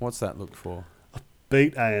 what's that look for?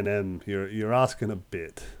 Beat A&M, you're asking a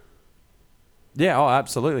bit. Yeah, oh,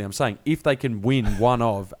 absolutely. I'm saying if they can win one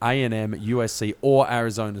of A&M, USC, or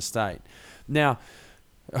Arizona State. Now,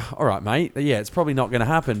 all right, mate. Yeah, it's probably not going to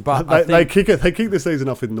happen, but they kick the season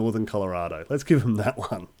off with Northern Colorado. Let's give them that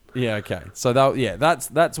one. Yeah, okay. So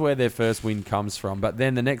that's where their first win comes from. But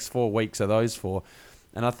then the next 4 weeks are those 4.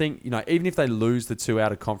 And I think, even if they lose the 2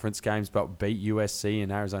 out of conference games but beat USC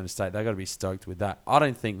and Arizona State, they've got to be stoked with that. I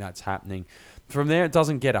don't think that's happening. From there, it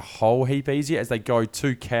doesn't get a whole heap easier as they go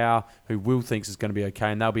to Cal, who Will thinks is going to be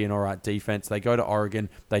okay, and they'll be an all right defense. They go to Oregon.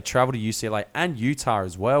 They travel to UCLA and Utah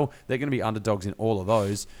as well. They're going to be underdogs in all of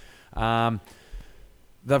those.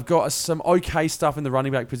 They've got some okay stuff in the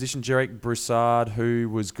running back position. Jarek Broussard, who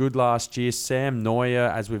was good last year. Sam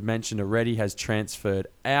Neuer, as we've mentioned already, has transferred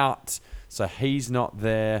out, so he's not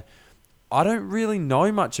there. I don't really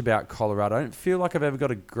know much about Colorado. I don't feel like I've ever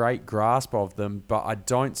got a great grasp of them, but I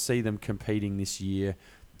don't see them competing this year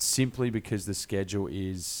simply because the schedule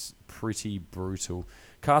is pretty brutal.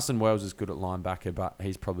 Carson Wells is good at linebacker, but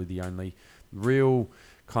he's probably the only real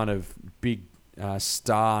kind of big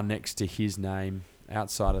star next to his name.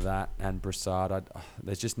 Outside of that and Broussard,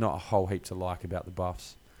 there's just not a whole heap to like about the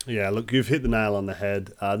Buffs. Yeah, look, you've hit the nail on the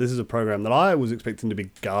head. This is a program that I was expecting to be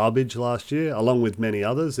garbage last year, along with many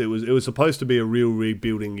others. It was supposed to be a real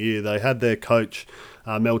rebuilding year. They had their coach,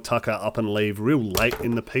 Mel Tucker, up and leave real late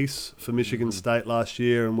in the piece for Michigan State last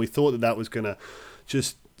year, and we thought that was going to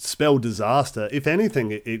just spell disaster. If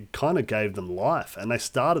anything, it kind of gave them life, and they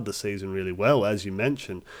started the season really well, as you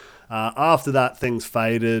mentioned. After that, things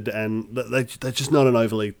faded, and they're just not an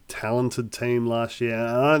overly talented team last year. And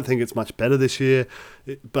I don't think it's much better this year.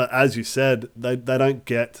 But as you said, they don't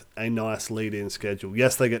get a nice lead-in schedule.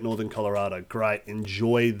 Yes, they get Northern Colorado. Great.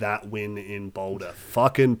 Enjoy that win in Boulder.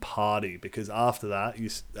 Fucking party. Because after that,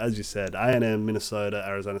 as you said, A&M, Minnesota,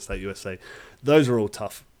 Arizona State, USC, those are all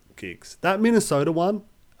tough gigs. That Minnesota one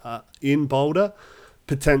in Boulder,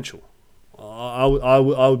 potential. I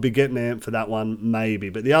would be getting amped for that one, maybe.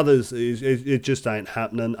 But the others, it just ain't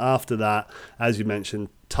happening. After that, as you mentioned,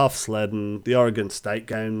 tough sledding. The Oregon State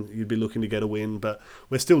game, you'd be looking to get a win. But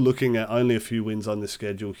we're still looking at only a few wins on the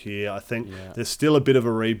schedule here. I think there's still a bit of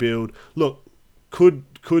a rebuild. Look, could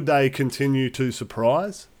they continue to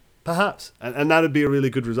surprise? Perhaps. And that would be a really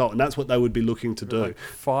good result. And that's what they would be looking to do. Like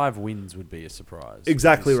 5 wins would be a surprise.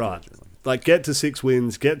 Exactly right. Like, get to 6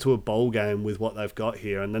 wins, get to a bowl game with what they've got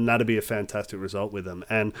here, and then that'd be a fantastic result with them.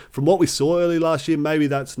 And from what we saw early last year, maybe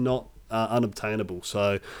that's not unobtainable.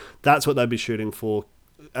 So that's what they'd be shooting for.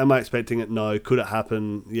 Am I expecting it? No. Could it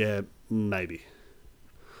happen? Yeah, maybe.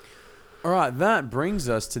 All right, that brings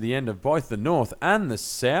us to the end of both the North and the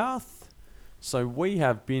South. So we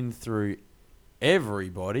have been through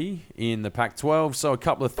everybody in the Pac-12. So a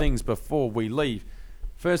couple of things before we leave.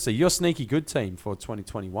 Firstly, your sneaky good team for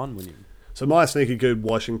 2021, William. So my sneaky good,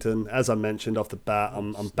 Washington, as I mentioned off the bat,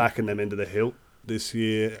 I'm backing them into the hilt this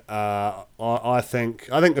year. I think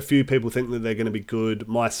a few people think that they're going to be good.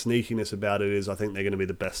 My sneakiness about it is I think they're going to be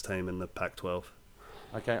the best team in the Pac-12.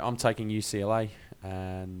 Okay, I'm taking UCLA,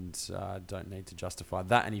 and I don't need to justify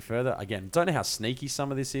that any further. Again, don't know how sneaky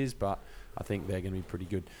some of this is, but I think they're going to be pretty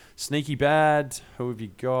good. Sneaky bad, who have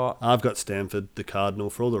you got? I've got Stanford, the Cardinal,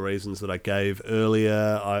 for all the reasons that I gave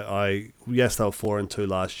earlier. Yes, they were 4-2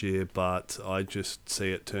 last year, but I just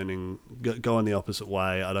see it going the opposite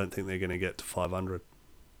way. I don't think they're going to get to 500.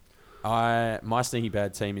 My sneaky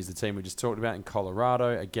bad team is the team we just talked about in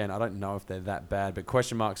Colorado. Again, I don't know if they're that bad, but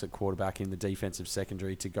question marks at quarterback in the defensive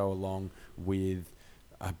secondary to go along with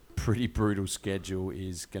a pretty brutal schedule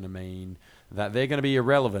is going to mean that they're going to be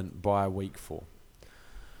irrelevant by week 4.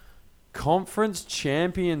 Conference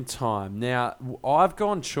champion time. Now, I've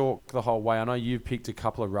gone chalk the whole way. I know you've picked a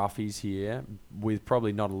couple of roughies here with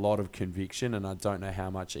probably not a lot of conviction, and I don't know how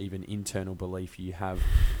much even internal belief you have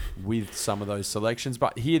with some of those selections.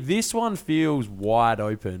 But here, this one feels wide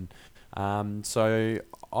open. So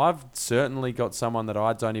I've certainly got someone that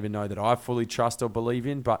I don't even know that I fully trust or believe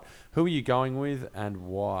in, but who are you going with and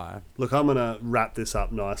why? Look, I'm going to wrap this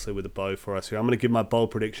up nicely with a bow for us here. I'm going to give my bowl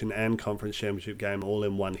prediction and conference championship game all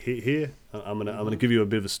in one hit here. I'm going to give you a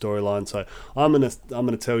bit of a storyline. So I'm going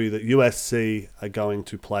to tell you that USC are going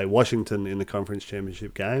to play Washington in the conference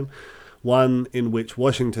championship game, one in which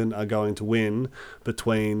Washington are going to win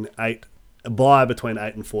between 8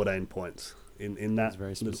 and 14 points. In that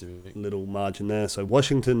very specific little margin there. So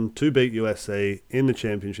Washington to beat USC in the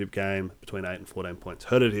championship game between 8 and 14 points.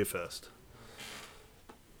 Heard it here first.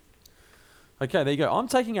 Okay, there you go. I'm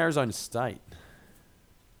taking Arizona State.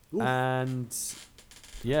 Ooh. And,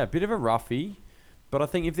 yeah, a bit of a roughie. But I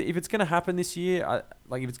think if it's going to happen this year,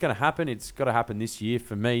 if it's going to happen, it's got to happen this year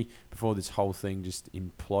for me before this whole thing just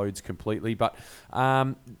implodes completely. But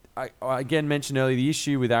I again mentioned earlier, the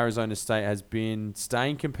issue with Arizona State has been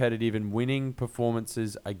staying competitive and winning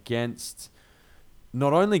performances against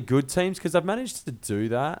not only good teams, because they've managed to do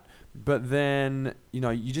that, but then,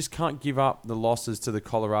 you just can't give up the losses to the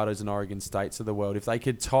Colorados and Oregon States of the world. If they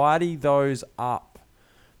could tidy those up,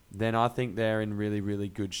 then I think they're in really, really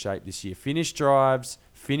good shape this year. Finish drives,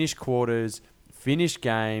 finish quarters, finish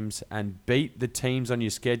games, and beat the teams on your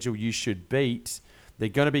schedule you should beat. They're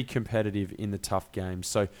going to be competitive in the tough games.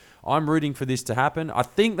 So I'm rooting for this to happen. I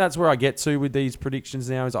think that's where I get to with these predictions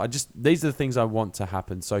now. These are the things I want to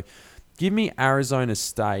happen. So give me Arizona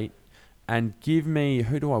State and give me,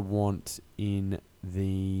 who do I want in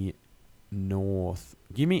the North?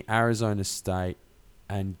 Give me Arizona State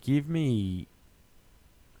and give me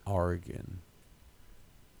Oregon.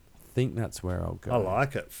 I think that's where I'll go. I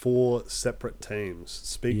like it. 4 separate teams.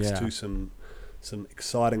 Speaks to some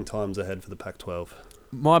exciting times ahead for the Pac-12.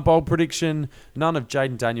 My bold prediction, none of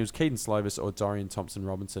Jaden Daniels, Keaton Slovis or Dorian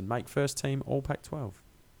Thompson-Robinson make first team all Pac-12.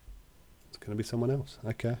 It's going to be someone else.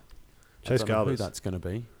 Okay. Chase Garbers. Who that's going to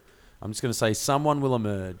be. I'm just going to say someone will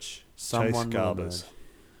emerge. Someone will emerge.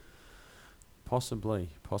 Possibly.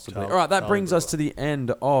 All right, that brings us to the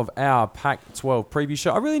end of our Pac-12 preview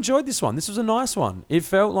show. I really enjoyed this one. This was a nice one. It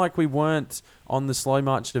felt like we weren't on the slow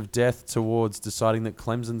march of death towards deciding that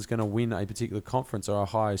Clemson's going to win a particular conference or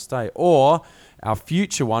Ohio State, or our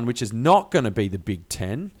future one, which is not going to be the Big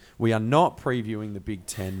Ten. We are not previewing the Big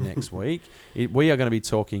Ten next week. We are going to be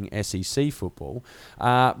talking SEC football.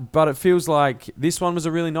 But it feels like this one was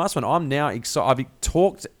a really nice one. I'm now excited.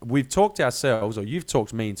 We've talked ourselves, or you've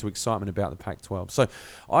talked me into excitement about the Pac-12. So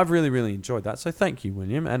I've really, really enjoyed that. So thank you,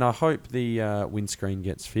 William. And I hope the windscreen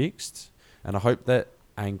gets fixed. And I hope that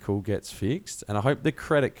ankle gets fixed. And I hope the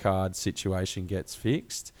credit card situation gets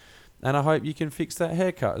fixed. And I hope you can fix that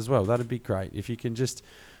haircut as well. That'd be great. If you can just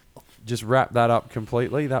wrap that up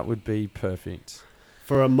completely, that would be perfect.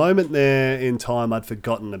 For a moment there in time, I'd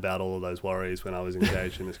forgotten about all of those worries when I was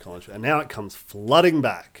engaged in this college. And now it comes flooding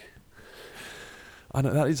back. I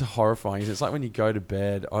know, that is horrifying. It's like when you go to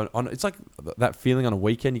bed. It's like that feeling on a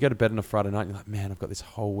weekend. You go to bed on a Friday night and you're like, man, I've got this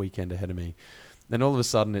whole weekend ahead of me. Then all of a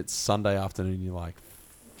sudden it's Sunday afternoon and you're like,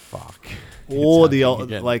 fuck. Or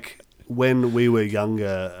like when we were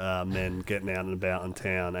younger men getting out and about in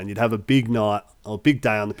town, and you'd have a big night or big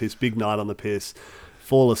day on the piss, big night on the piss,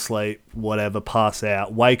 fall asleep, whatever, pass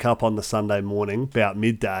out, wake up on the Sunday morning about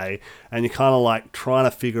midday, and you're kind of like trying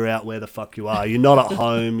to figure out where the fuck you are. You're not at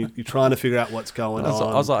home. You're trying to figure out what's going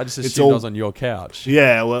on. I just assumed I was on your couch.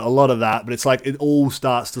 Yeah, well, a lot of that, but it's like it all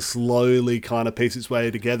starts to slowly kind of piece its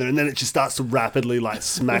way together, and then it just starts to rapidly like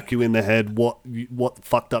smack you in the head what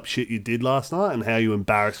fucked up shit you did last night and how you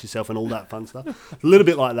embarrassed yourself and all that fun stuff. A little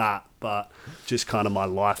bit like that, but just kind of my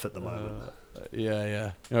life at the moment.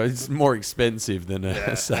 Yeah. It's more expensive than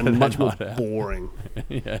a Saturday and much more night boring.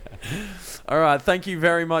 Yeah. All right. Thank you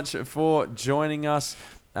very much for joining us.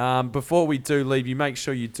 Before we do leave you, make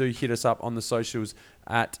sure you do hit us up on the socials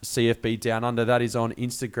at CFB Down Under. That is on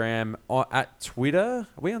Instagram, at Twitter.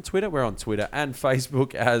 Are we on Twitter? We're on Twitter and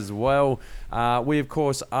Facebook as well. We, of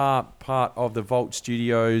course, are part of the Vault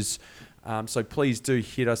Studios. So please do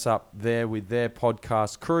hit us up there with their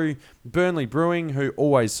podcast crew, Burnley Brewing, who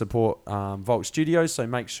always support Vault Studios. So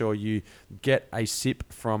make sure you get a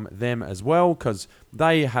sip from them as well, because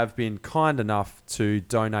they have been kind enough to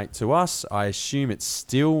donate to us. I assume it's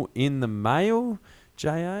still in the mail,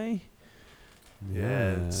 JA?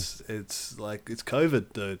 Yeah, it's like it's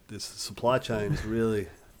COVID, dude. This supply chain is really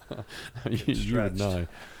you would know.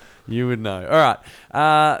 You would know. All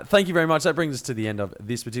right. Thank you very much. That brings us to the end of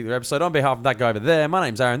this particular episode. On behalf of that guy over there, my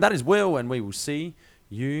name's Aaron. That is Will, and we will see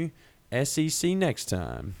you SEC next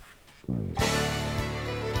time.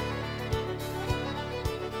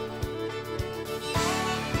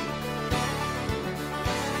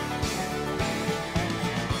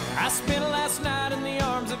 I spent last night in the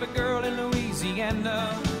arms of a girl in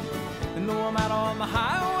Louisiana. And though I'm out on the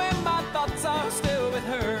highway, my thoughts are still with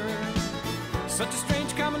her. Such a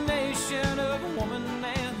strange combination of a woman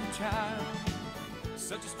and a child.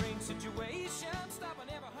 Such a strange situation. Stop, I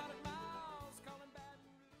never